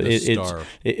They know. were the star.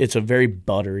 It's a very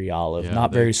buttery olive, Yeah,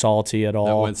 not very salty at all.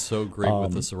 That went so great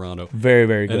with the Serrano. Very,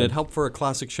 very good. And it helped for a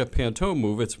classic Chef Pantone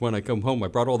move. It's when I come home, I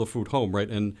brought all the food home, right?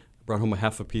 And brought home a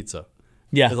half a pizza.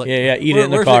 Yeah, It's like, yeah. Eat "Where- it in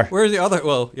the where's car. Where's the other?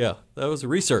 Well, yeah, that was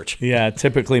research. Yeah,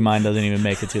 typically mine doesn't even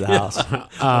make it to the house.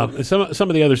 Some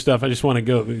of the other stuff, I just want to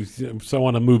go, so I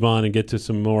want to move on and get to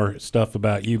some more stuff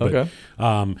about you. But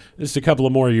Okay. just a couple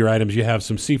of more of your items. You have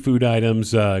some seafood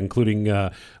items, including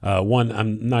one,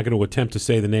 I'm not going to attempt to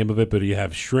say the name of it, but you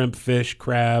have shrimp, fish,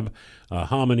 crab,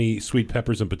 hominy, sweet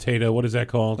peppers, and potato. What is that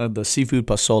called? The seafood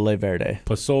pasole verde.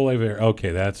 Pasole verde. Okay,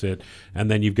 that's it. And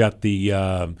then you've got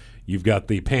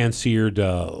the pan-seared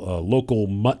local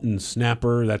mutton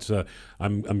snapper. That's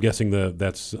I'm guessing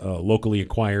that's locally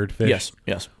acquired fish.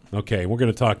 Yes. Okay, we're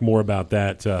going to talk more about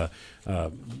that.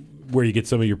 Where you get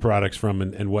some of your products from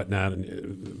and whatnot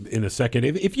in a second.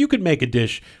 If you could make a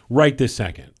dish right this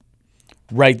second,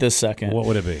 Right this second. what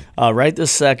would it be? Right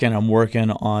this second, I'm working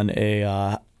on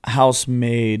a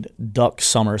house-made duck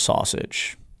summer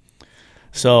sausage.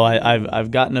 So I've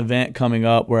got an event coming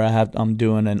up where I'm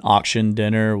doing an auction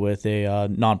dinner with a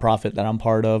nonprofit that I'm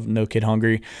part of, No Kid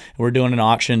Hungry. We're doing an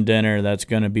auction dinner that's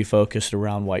going to be focused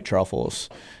around white truffles,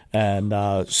 and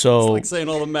so It's like saying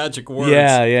all the magic words.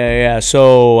 Yeah.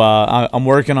 So I'm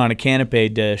working on a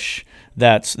canapé dish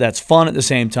that's fun at the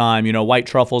same time. White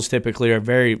truffles typically are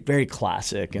very, very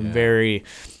classic and very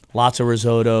lots of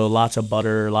risotto, lots of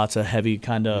butter, lots of heavy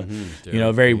kind of,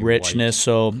 very White. richness.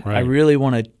 So I Right. really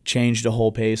want to change the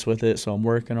whole pace with it. So I'm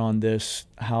working on this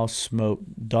house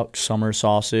smoked duck summer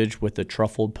sausage with the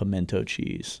truffled pimento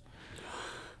cheese.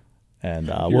 And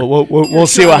we'll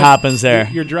see what happens there.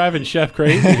 You're driving Chef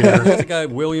crazy here. There's a guy,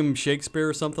 William Shakespeare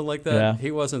or something like that. Yeah.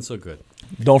 He wasn't so good.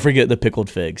 Don't forget the pickled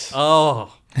figs.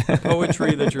 Oh,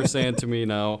 poetry that you're saying to me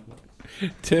now.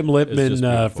 Tim It's Lippman just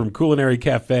beautiful. from Culinary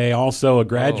Cafe, also a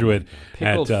graduate at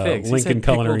Pickled figs. He Lincoln said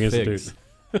Culinary pickled Institute.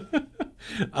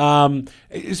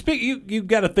 figs. You've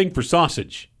got a thing for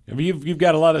sausage. I mean, you've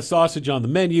got a lot of sausage on the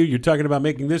menu. You're talking about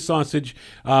making this sausage.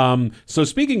 So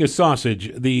speaking of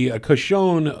sausage, the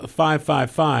Cochon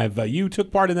 555, you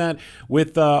took part in that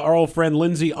with our old friend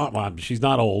Lindsay. Well, she's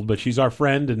not old, but she's our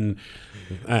friend. And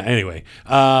anyway,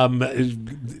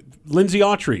 Lindsay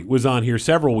Autry was on here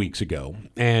several weeks ago,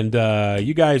 and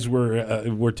you guys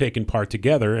were taking part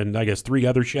together, and I guess 3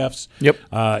 other chefs. Yep.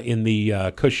 In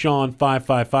the Cochon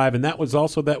 555, and that was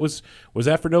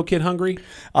that for No Kid Hungry?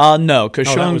 No,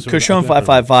 Cochon that was- Cochon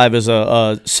 555 is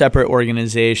a separate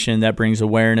organization that brings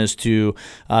awareness to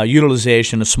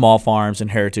utilization of small farms and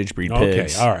heritage breed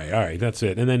pigs. Okay, all right, that's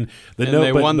it. And then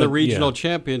They won the regional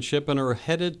championship and are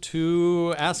headed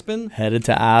to Aspen. Headed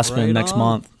to Aspen Right next on.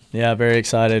 month. Yeah, very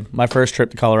excited. My first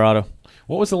trip to Colorado.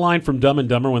 What was the line from Dumb and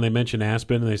Dumber when they mention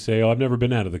Aspen and they say, "Oh, I've never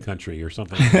been out of the country" or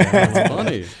something like that?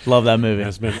 Funny. Love that movie.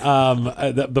 Aspen.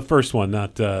 The first one,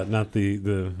 not the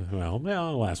the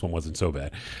last one wasn't so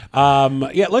bad.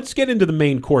 Let's get into the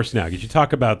main course now. Because you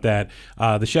talk about that,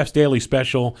 the Chef's Daily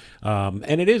Special, and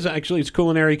it's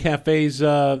Culinary Cafes.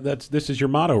 This is your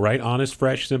motto, right? Honest,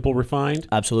 fresh, simple, refined.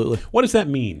 Absolutely. What does that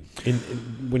mean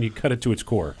when you cut it to its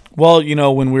core? Well,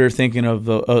 when we were thinking of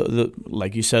the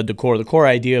like you said, the core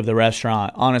idea of the restaurant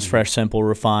not. Honest, fresh, simple,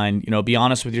 refined. Be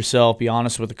honest with yourself. Be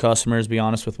honest with the customers. Be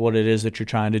honest with what it is that you're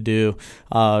trying to do.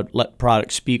 Let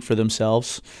products speak for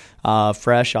themselves.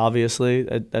 Fresh, obviously,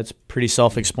 that's pretty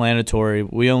self-explanatory.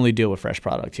 We only deal with fresh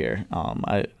product here.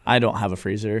 I don't have a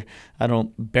freezer. I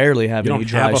barely have any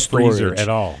dry storage. You don't have a freezer at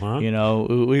all, huh?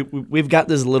 We've got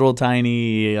this little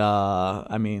tiny.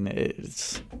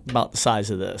 It's about the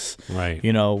size of this. Right.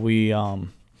 We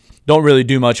don't really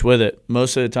do much with it.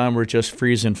 Most of the time, we're just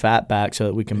freezing fat back so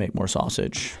that we can make more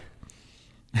sausage.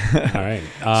 All right.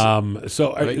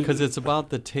 Because it's about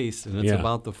the taste and it's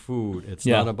about the food. It's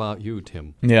not about you,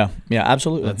 Tim. Yeah,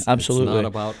 absolutely. Absolutely. It's not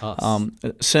about us.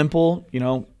 Simple,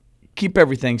 keep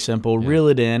everything simple, reel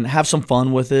it in, have some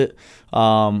fun with it,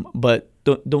 but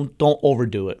don't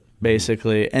overdo it,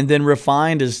 basically. And then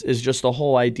refined is just the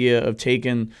whole idea of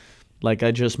taking, like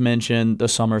I just mentioned, the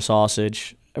summer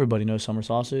sausage. Everybody knows summer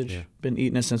sausage. Yeah. Been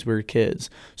eating it since we were kids.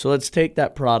 So let's take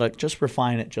that product, just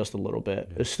refine it just a little bit.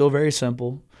 It's still very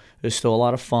simple. It's still a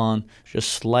lot of fun. Just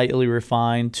slightly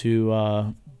refined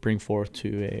to bring forth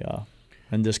to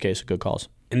in this case, a good cause.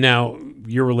 And now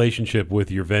your relationship with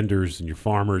your vendors and your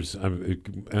farmers.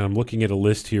 I'm looking at a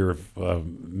list here of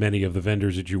many of the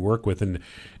vendors that you work with, and it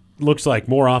looks like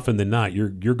more often than not you're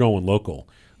going local.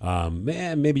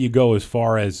 Maybe you go as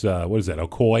far as what is that?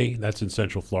 Ocoee? That's in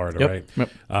Central Florida, right? Yep.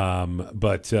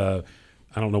 But I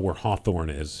don't know where Hawthorne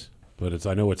is, but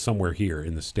I know it's somewhere here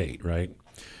in the state, right?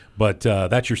 But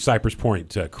that's your Cypress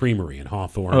Point Creamery in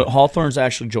Hawthorne. Hawthorne's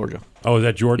actually Georgia. Oh, is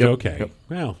that Georgia? Yep. Okay. Yep.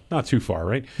 Well, not too far,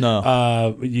 right?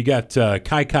 No. You got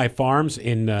Kai Kai Farms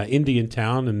in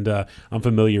Indiantown, and I'm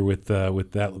familiar with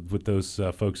those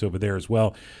folks over there as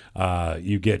well.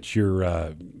 You get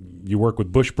you work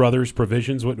with Bush Brothers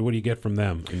Provisions. What do you get from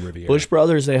them in Riviera? Bush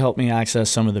Brothers, they help me access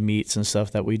some of the meats and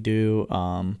stuff that we do.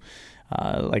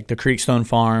 Like the Creekstone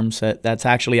Farms, that's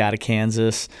actually out of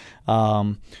Kansas.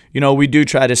 We do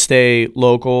try to stay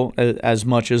local as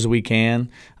much as we can.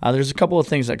 There's a couple of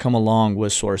things that come along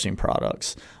with sourcing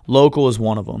products. Local is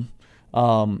one of them.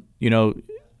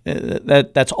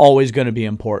 That's always going to be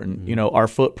important. Our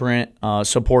footprint,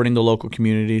 supporting the local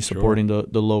community, supporting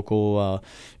the local,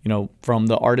 from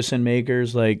the artisan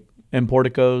makers like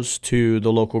Importicos to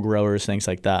the local growers, things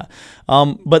like that.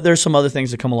 But there's some other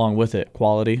things that come along with it.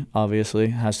 Quality, obviously,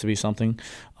 has to be something.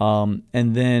 And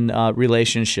then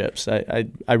relationships.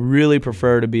 I really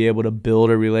prefer to be able to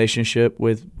build a relationship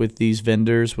with these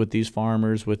vendors, with these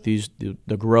farmers, with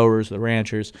the growers, the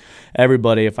ranchers,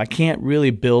 everybody. If I can't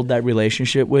really build that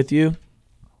relationship with you,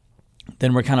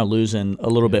 then we're kind of losing a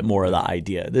little bit more of the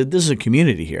idea. This is a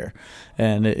community here.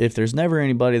 And if there's never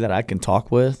anybody that I can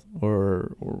talk with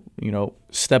or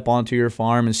step onto your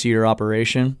farm and see your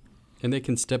operation. And they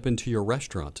can step into your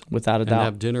restaurant. Without a doubt. And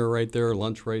have dinner right there,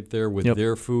 lunch right there with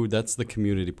their food. That's the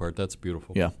community part. That's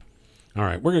beautiful. Yeah. All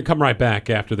right. We're going to come right back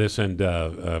after this and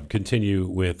continue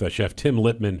with Chef Tim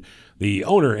Lippman, the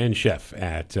owner and chef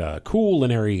at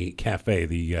Culinary Cafe,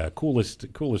 the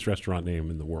coolest restaurant name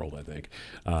in the world, I think.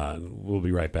 We'll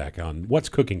be right back on What's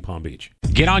Cooking Palm Beach.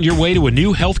 Get on your way to a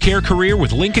new healthcare career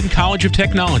with Lincoln College of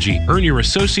Technology. Earn your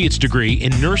associate's degree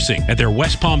in nursing at their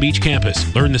West Palm Beach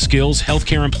campus. Learn the skills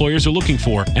healthcare employers are looking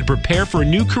for and prepare for a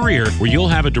new career where you'll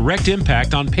have a direct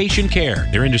impact on patient care.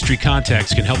 Their industry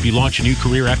contacts can help you launch a new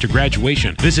career after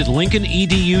graduation. Visit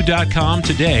LincolnEDU.com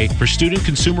today for student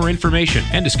consumer information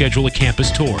and to schedule a campus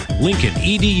tour.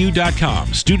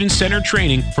 LincolnEDU.com, student-centered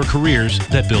training for careers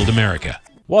that build America.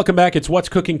 Welcome back. It's What's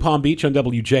Cooking Palm Beach on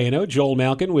WJNO. Joel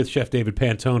Malkin with Chef David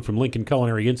Pantone from Lincoln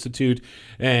Culinary Institute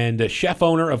and chef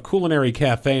owner of Culinary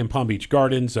Cafe in Palm Beach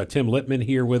Gardens, Tim Lippman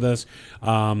here with us.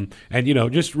 And,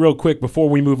 just real quick before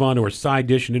we move on to our side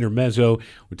dish and intermezzo,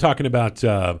 we're talking about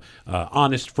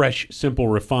honest, fresh, simple,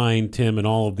 refined, Tim, and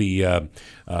all of the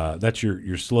that's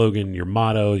your slogan, your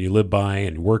motto you live by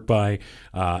and work by,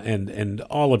 and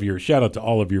all of your, shout out to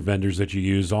all of your vendors that you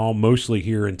use, all mostly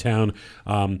here in town.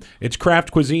 It's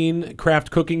craft cuisine, craft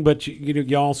cooking, but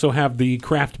you also have the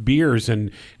craft beers,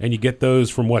 and you get those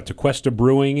from Tequesta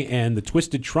Brewing and the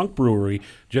Twisted Trunk Brewery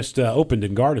just opened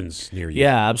in Gardens near you.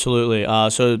 Yeah, absolutely.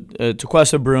 So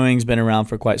Tequesta Brewing's been around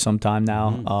for quite some time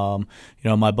now.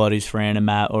 Mm-hmm. My buddies Fran and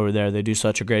Matt over there, they do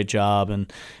such a great job,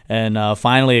 and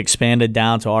finally expanded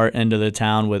down to our end of the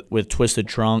town with Twisted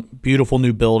Trunk. Beautiful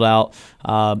new build out,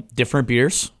 different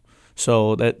beers.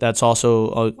 So that's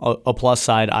also a plus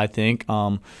side, I think.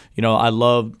 I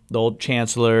love the old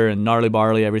Chancellor and Gnarly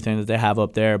Barley, everything that they have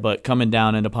up there. But coming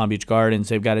down into Palm Beach Gardens,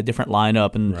 they've got a different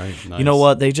lineup. And nice. You know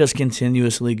what? They just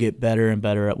continuously get better and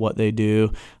better at what they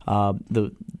do.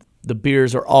 The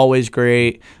beers are always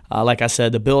great. Like I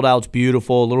said, the build-out's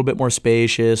beautiful, a little bit more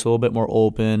spacious, a little bit more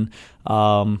open.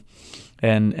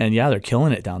 And yeah, they're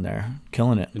killing it down there,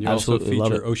 killing it. And you Absolutely also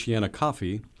love feature it. Oceana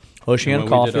Coffee. Oceana And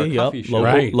when we did Coffee, our yep. coffee show, Local,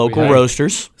 Right, local we had-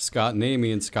 roasters. Scott and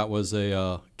Amy, and Scott was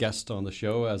a guest on the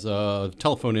show as a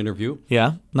telephone interview.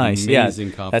 Yeah, nice. Amazing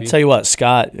yeah. coffee. I tell you what,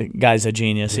 Scott, guy's a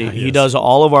genius. Yeah, he he is. does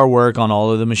all of our work on all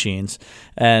of the machines.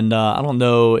 And I don't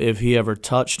know if he ever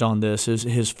touched on this.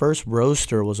 His first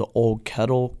roaster was an old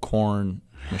kettle corn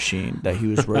machine that he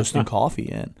was roasting coffee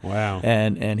in. Wow.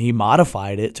 And he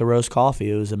modified it to roast coffee.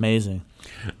 It was amazing.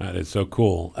 That is so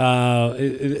cool.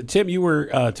 Tim, you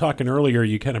were talking earlier,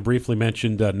 you kind of briefly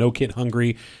mentioned No Kid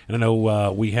Hungry, and I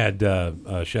know we had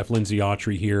Chef Lindsay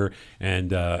Autry here,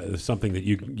 and something that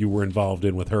you were involved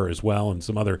in with her as well, and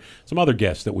some other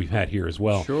guests that we've had here as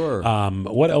well. Sure.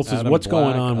 What else Adam what's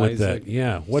going Black, on with Isaac, that?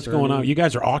 Yeah, what's Cerny. going on? You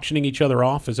guys are auctioning each other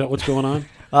off? Is that what's going on?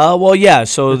 Well, yeah.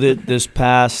 So this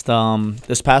past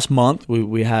month,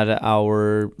 we had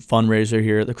our fundraiser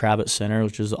here at the Kravitz Center,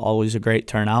 which is always a great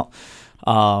turnout.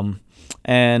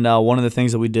 And one of the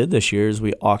things that we did this year is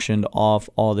we auctioned off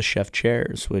all the chef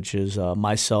chairs, which is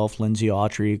myself, Lindsay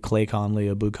Autry, Clay Conley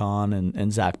of Buchan,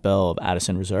 and Zach Bell of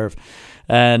Addison Reserve.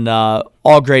 And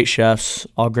all great chefs,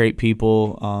 all great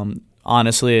people.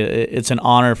 Honestly, it's an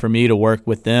honor for me to work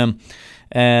with them.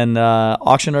 And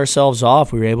auctioned ourselves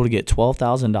off. We were able to get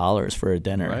 $12,000 for a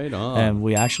dinner. Right on. And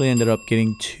we actually ended up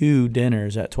getting 2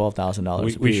 dinners at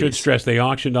 $12,000 We should apiece. stress they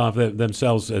auctioned off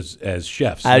themselves as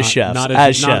chefs. As not, chefs, Not,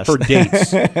 as not chefs. for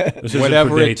dates. This isn't Whatever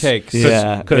for it dates. takes.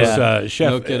 Yeah, Because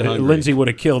Chef No Kid Hungry. Lindsay would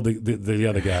have killed the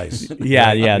other guys.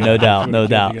 Yeah, no doubt, no Killed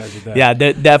doubt. you guys with that. Yeah,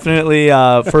 definitely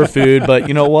for food. But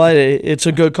you know what? It's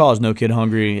a good cause. No Kid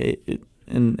Hungry,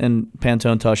 and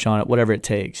Pantone touched on it. Whatever it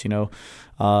takes, you know.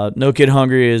 No Kid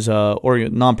Hungry is a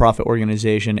nonprofit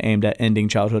organization aimed at ending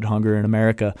childhood hunger in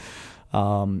America.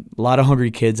 A lot of hungry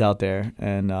kids out there,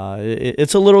 and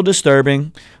it's a little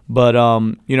disturbing. But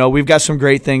you know, we've got some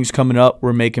great things coming up.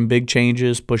 We're making big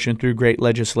changes, pushing through great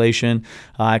legislation.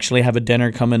 I actually have a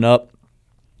dinner coming up.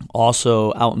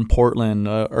 Also out in Portland,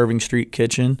 Irving Street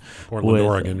Kitchen. Portland,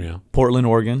 Oregon, yeah. Portland,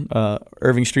 Oregon.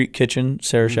 Irving Street Kitchen,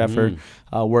 Sarah Sheffer,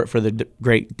 worked for the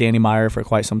great Danny Meyer for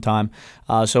quite some time.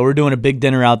 So we're doing a big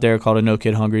dinner out there called a No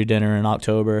Kid Hungry dinner in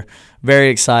October. Very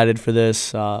excited for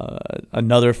this.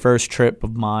 Another first trip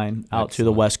of mine out to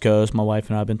the West Coast. My wife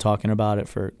and I have been talking about it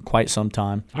for quite some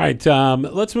time. All right,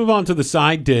 let's move on to the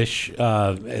side dish.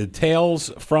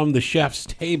 Tales from the chef's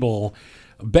table.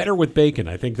 Better with bacon.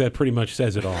 I think that pretty much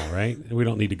says it all, right? We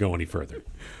don't need to go any further,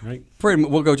 right?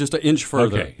 We'll go just an inch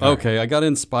further. Okay, all Okay, I got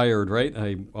inspired, right?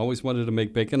 I always wanted to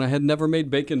make bacon. I had never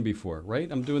made bacon before,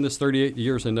 right? I'm doing this 38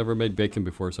 years. I never made bacon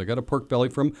before. So I got a pork belly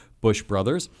from Bush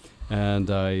Brothers,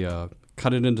 and I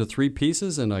cut it into 3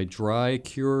 pieces, and I dry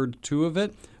cured 2 of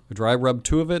it. I dry rubbed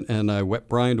 2 of it, and I wet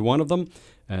brined 1 of them,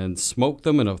 and smoked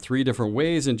them in 3 different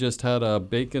ways, and just had a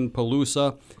bacon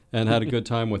palooza and had a good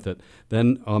time with it.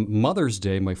 Then on Mother's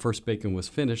Day, my first bacon was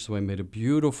finished, so I made a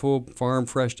beautiful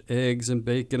farm-fresh eggs and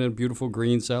bacon and beautiful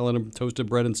green salad and toasted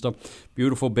bread and stuff,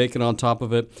 beautiful bacon on top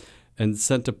of it, and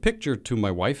sent a picture to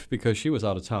my wife because she was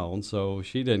out of town, so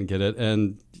she didn't get it,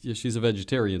 and she's a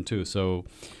vegetarian too, so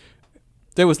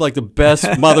it was like the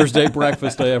best Mother's Day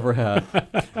breakfast I ever had.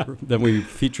 Then we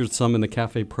featured some in the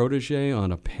Cafe Protege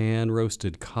on a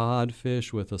pan-roasted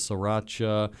codfish with a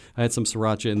sriracha. I had some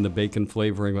sriracha in the bacon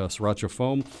flavoring, sriracha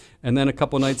foam. And then a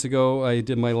couple nights ago, I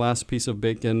did my last piece of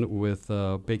bacon with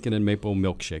bacon and maple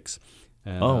milkshakes.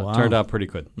 And wow. Turned out pretty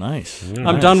good. Nice.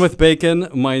 I'm done with bacon.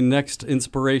 My next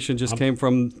inspiration just came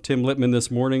from Tim Littman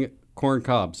this morning, corn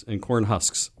cobs and corn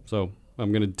husks. So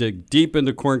I'm going to dig deep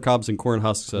into corn cobs and corn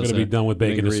husks. I'm going to be done with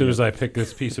bacon as soon as I pick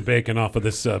this piece of bacon off of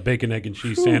this bacon, egg, and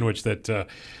cheese sandwich that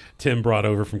Tim brought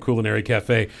over from Culinary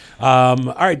Cafe. All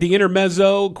right, the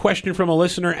intermezzo question from a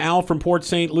listener. Al from Port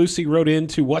St. Lucie wrote in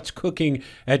to what's cooking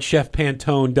at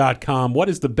chefpantone.com. What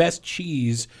is the best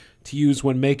cheese to use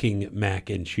when making mac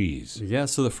and cheese? Yeah,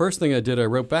 so the first thing I did, I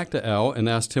wrote back to Al and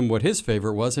asked him what his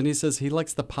favorite was, and he says he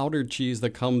likes the powdered cheese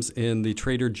that comes in the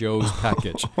Trader Joe's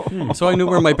package. So I knew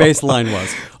where my baseline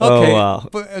was. Okay, wow.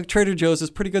 but Trader Joe's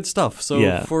is pretty good stuff. So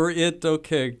Yeah. for it,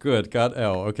 okay, good. Got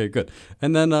Al. Okay, good.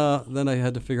 And then I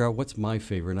had to figure out what's my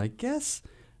favorite. And I guess,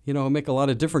 you know, I make a lot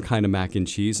of different kind of mac and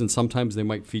cheese, and sometimes they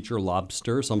might feature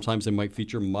lobster, sometimes they might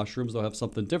feature mushrooms. They'll have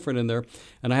something different in there,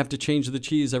 and I have to change the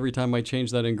cheese every time I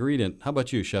change that ingredient. How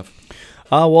about you, Chef?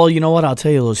 Well, you know what? I'll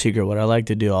tell you a little secret. What I like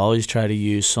to do, I always try to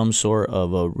use some sort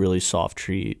of a really soft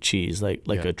cheese, like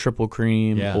a triple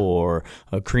cream or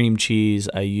a cream cheese.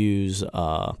 I use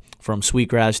from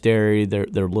Sweetgrass Dairy, their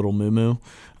Little Moo Moo,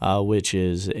 which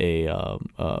is a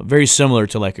very similar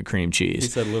to like a cream cheese. He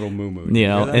said Little Moo Moo. You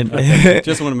know, and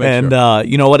just want to make sure. And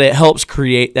you know what? It helps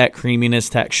create that creaminess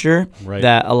texture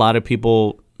that a lot of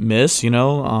people miss. You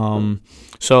know.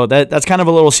 So that's kind of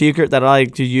a little secret that I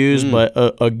like to use, but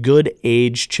a good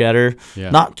aged cheddar,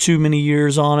 not too many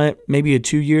years on it, maybe a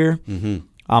 2-year.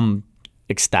 I'm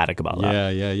ecstatic about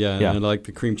that. Yeah. And I like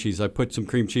the cream cheese. I put some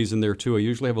cream cheese in there too. I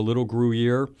usually have a little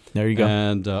Gruyere. There you go.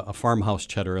 And a farmhouse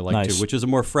cheddar I like too, which is a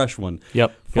more fresh one.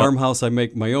 Yep. Farmhouse, I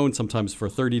make my own sometimes for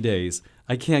 30 days.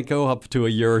 I can't go up to a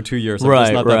year or 2 years. I'm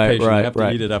just not that patient. I have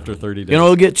to eat it after 30 days. You know,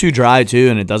 it'll get too dry too,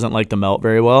 and it doesn't like to melt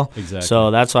very well. Exactly.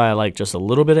 So that's why I like just a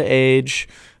little bit of age,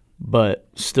 but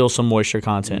still some moisture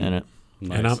content in it.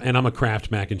 Nice. And I'm a Kraft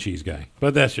mac and cheese guy,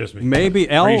 but that's just me. Maybe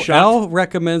Al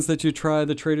recommends that you try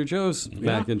the Trader Joe's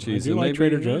mac and cheese. I do like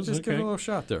Trader Joe's. Just give it a little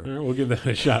shot there. All right, we'll give that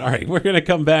a shot. All right, we're going to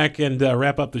come back and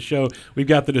wrap up the show. We've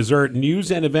got the dessert news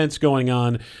and events going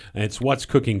on. It's What's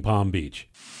Cooking Palm Beach.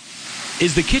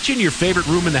 Is the kitchen your favorite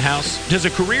room in the house? Does a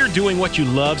career doing what you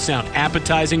love sound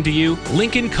appetizing to you?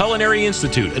 Lincoln Culinary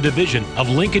Institute, a division of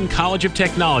Lincoln College of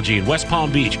Technology in West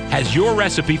Palm Beach, has your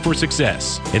recipe for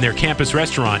success. In their campus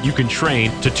restaurant, you can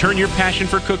train to turn your passion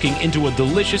for cooking into a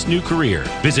delicious new career.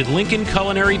 Visit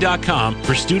LincolnCulinary.com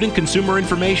for student consumer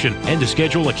information and to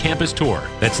schedule a campus tour.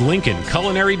 That's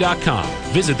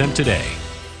LincolnCulinary.com. Visit them today.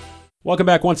 Welcome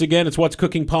back once again. It's What's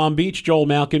Cooking Palm Beach. Joel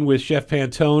Malkin with Chef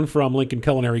Pantone from Lincoln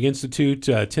Culinary Institute.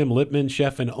 Tim Lippman,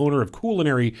 chef and owner of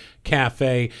Culinary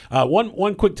Cafe.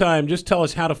 One quick time, just tell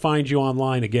us how to find you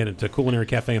online again at Culinary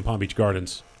Cafe in Palm Beach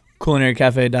Gardens.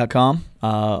 CulinaryCafe.com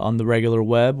on the regular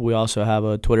web. We also have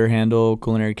a Twitter handle,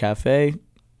 Culinary Cafe.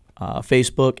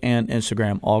 Facebook and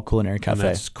Instagram, all Culinary Cafe. And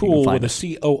that's cool with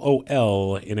a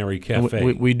COOL in every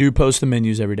cafe. We do post the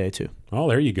menus every day too. Oh,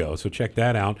 there you go. So check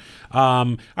that out.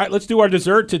 All right, let's do our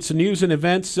dessert. It's news and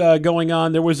events going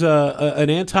on. There was an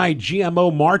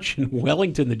anti-GMO march in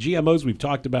Wellington. The GMOs we've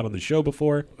talked about on the show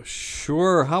before.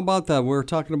 Sure. How about that? We're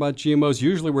talking about GMOs.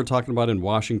 Usually we're talking about in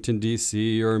Washington,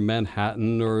 D.C. or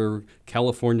Manhattan or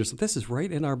California. So this is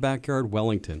right in our backyard,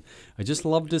 Wellington. I just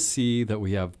love to see that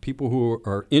we have people who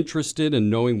are interested in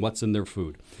knowing what's in their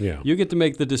food. Yeah. You get to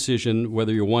make the decision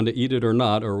whether you want to eat it or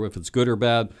not, or if it's good or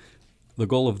bad. The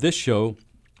goal of this show,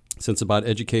 since about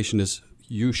education, is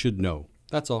you should know.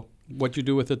 That's all. What you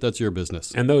do with it, that's your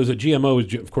business. And those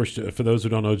GMOs, of course, for those who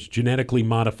don't know, it's genetically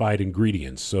modified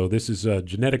ingredients. So this is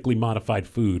genetically modified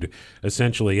food,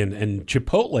 essentially. And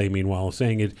Chipotle, meanwhile,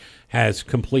 saying it has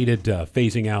completed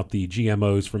phasing out the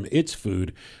GMOs from its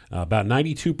food. About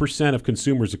 92% of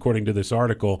consumers, according to this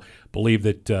article, believe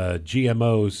that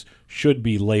GMOs should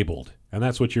be labeled. And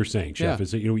that's what you're saying, Chef,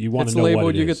 is that you want to know labeled,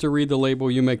 what it is. You get to read the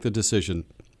label, you make the decision.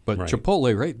 But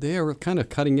Chipotle, right, they are kind of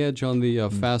cutting edge on the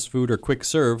fast food or quick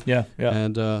serve. Yeah.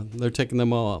 And they're taking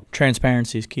them all out.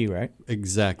 Transparency is key, right?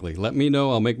 Exactly. Let me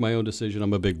know. I'll make my own decision.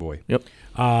 I'm a big boy. Yep.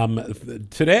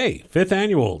 Today, 5th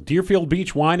annual Deerfield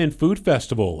Beach Wine and Food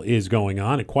Festival is going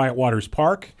on at Quiet Waters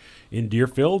Park in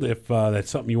Deerfield. If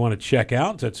that's something you want to check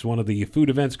out, that's one of the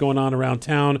food events going on around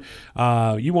town.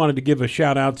 You wanted to give a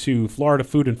shout out to Florida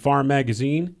Food and Farm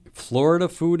Magazine. Florida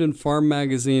Food and Farm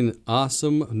Magazine,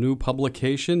 awesome new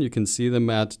publication. You can see them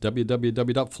at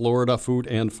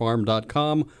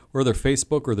www.floridafoodandfarm.com or their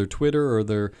Facebook or their Twitter or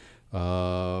their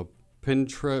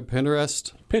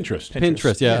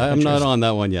Pinterest. Yeah, I'm not on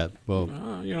that one yet. Well,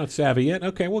 you're not savvy yet.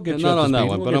 Okay, we'll get you not up to on that speed.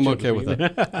 one, We'll but I'm get you okay up to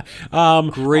with speed.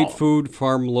 it. Great food,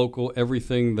 farm local,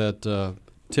 everything that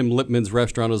Tim Lippman's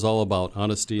restaurant is all about.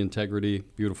 Honesty, integrity,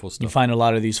 beautiful stuff. You find a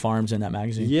lot of these farms in that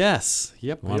magazine. Yes.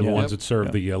 Yep. One of the ones that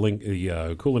serve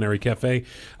the Culinary Cafe.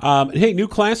 Hey, new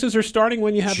classes are starting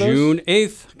when you have June those?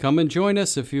 8th. Come and join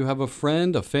us if you have a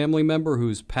friend, a family member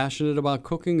who's passionate about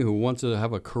cooking, who wants to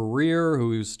have a career,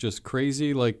 who's just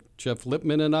crazy like Chef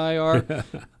Lippman and I are.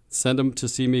 Send them to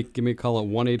see me. Give me a call at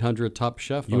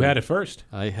 1-800-TOP-CHEF. You had it first.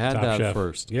 I had Top that Chef.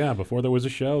 First. Yeah, before there was a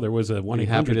show, there was a 1-800-TOP-CHEF.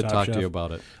 Happy to talk to you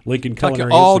about it. Lincoln Talk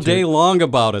Culinary all Institute. day long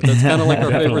about it. That's kind of like our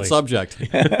favorite subject.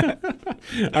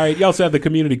 All right, you also have the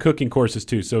community cooking courses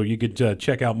too, so you could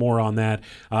check out more on that.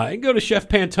 And go to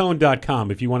chefpantone.com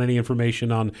if you want any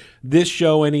information on this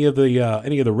show, any of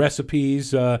the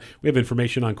recipes. We have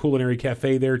information on Culinary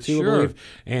Cafe there too, I believe.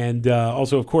 And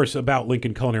also, of course, about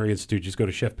Lincoln Culinary Institute. Just go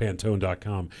to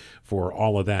chefpantone.com for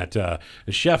all of that.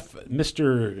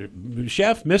 Mr.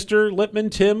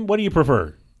 Lippman, Tim, what do you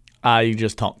prefer? You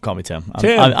just call me Tim.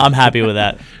 I'm happy with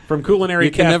that. From Culinary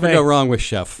You Cafe. can never go wrong with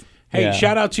Chef. Hey, Yeah.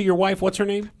 shout out to your wife. What's her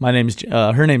name? her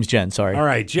name's Jen. Sorry. All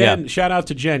right, Jen. Yeah. Shout out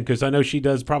to Jen because I know she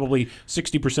does probably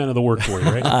 60% of the work for you,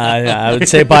 right? I would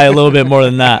say probably a little bit more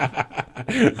than that.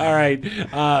 All right.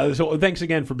 So thanks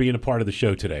again for being a part of the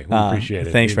show today. We appreciate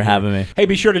it. Thanks for having me. Hey,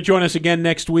 be sure to join us again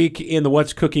next week in the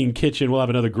What's Cooking Kitchen. We'll have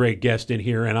another great guest in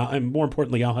here, and more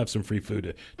importantly, I'll have some free food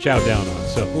to chow down on.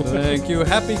 So Thank you.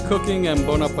 Happy cooking and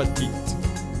bon appetit.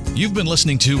 You've been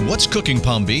listening to What's Cooking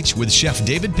Palm Beach with Chef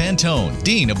David Pantone,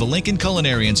 Dean of the Lincoln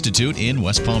Culinary Institute in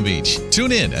West Palm Beach.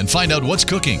 Tune in and find out what's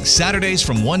cooking Saturdays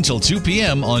from 1 till 2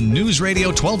 p.m. on News Radio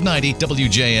 1290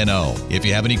 WJNO. If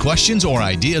you have any questions or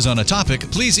ideas on a topic,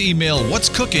 please email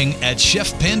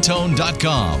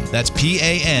what'scooking@chefpantone.com. That's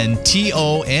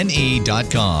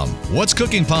PANTONE.com. What's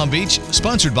Cooking Palm Beach,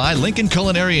 sponsored by Lincoln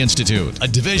Culinary Institute, a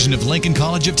division of Lincoln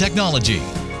College of Technology.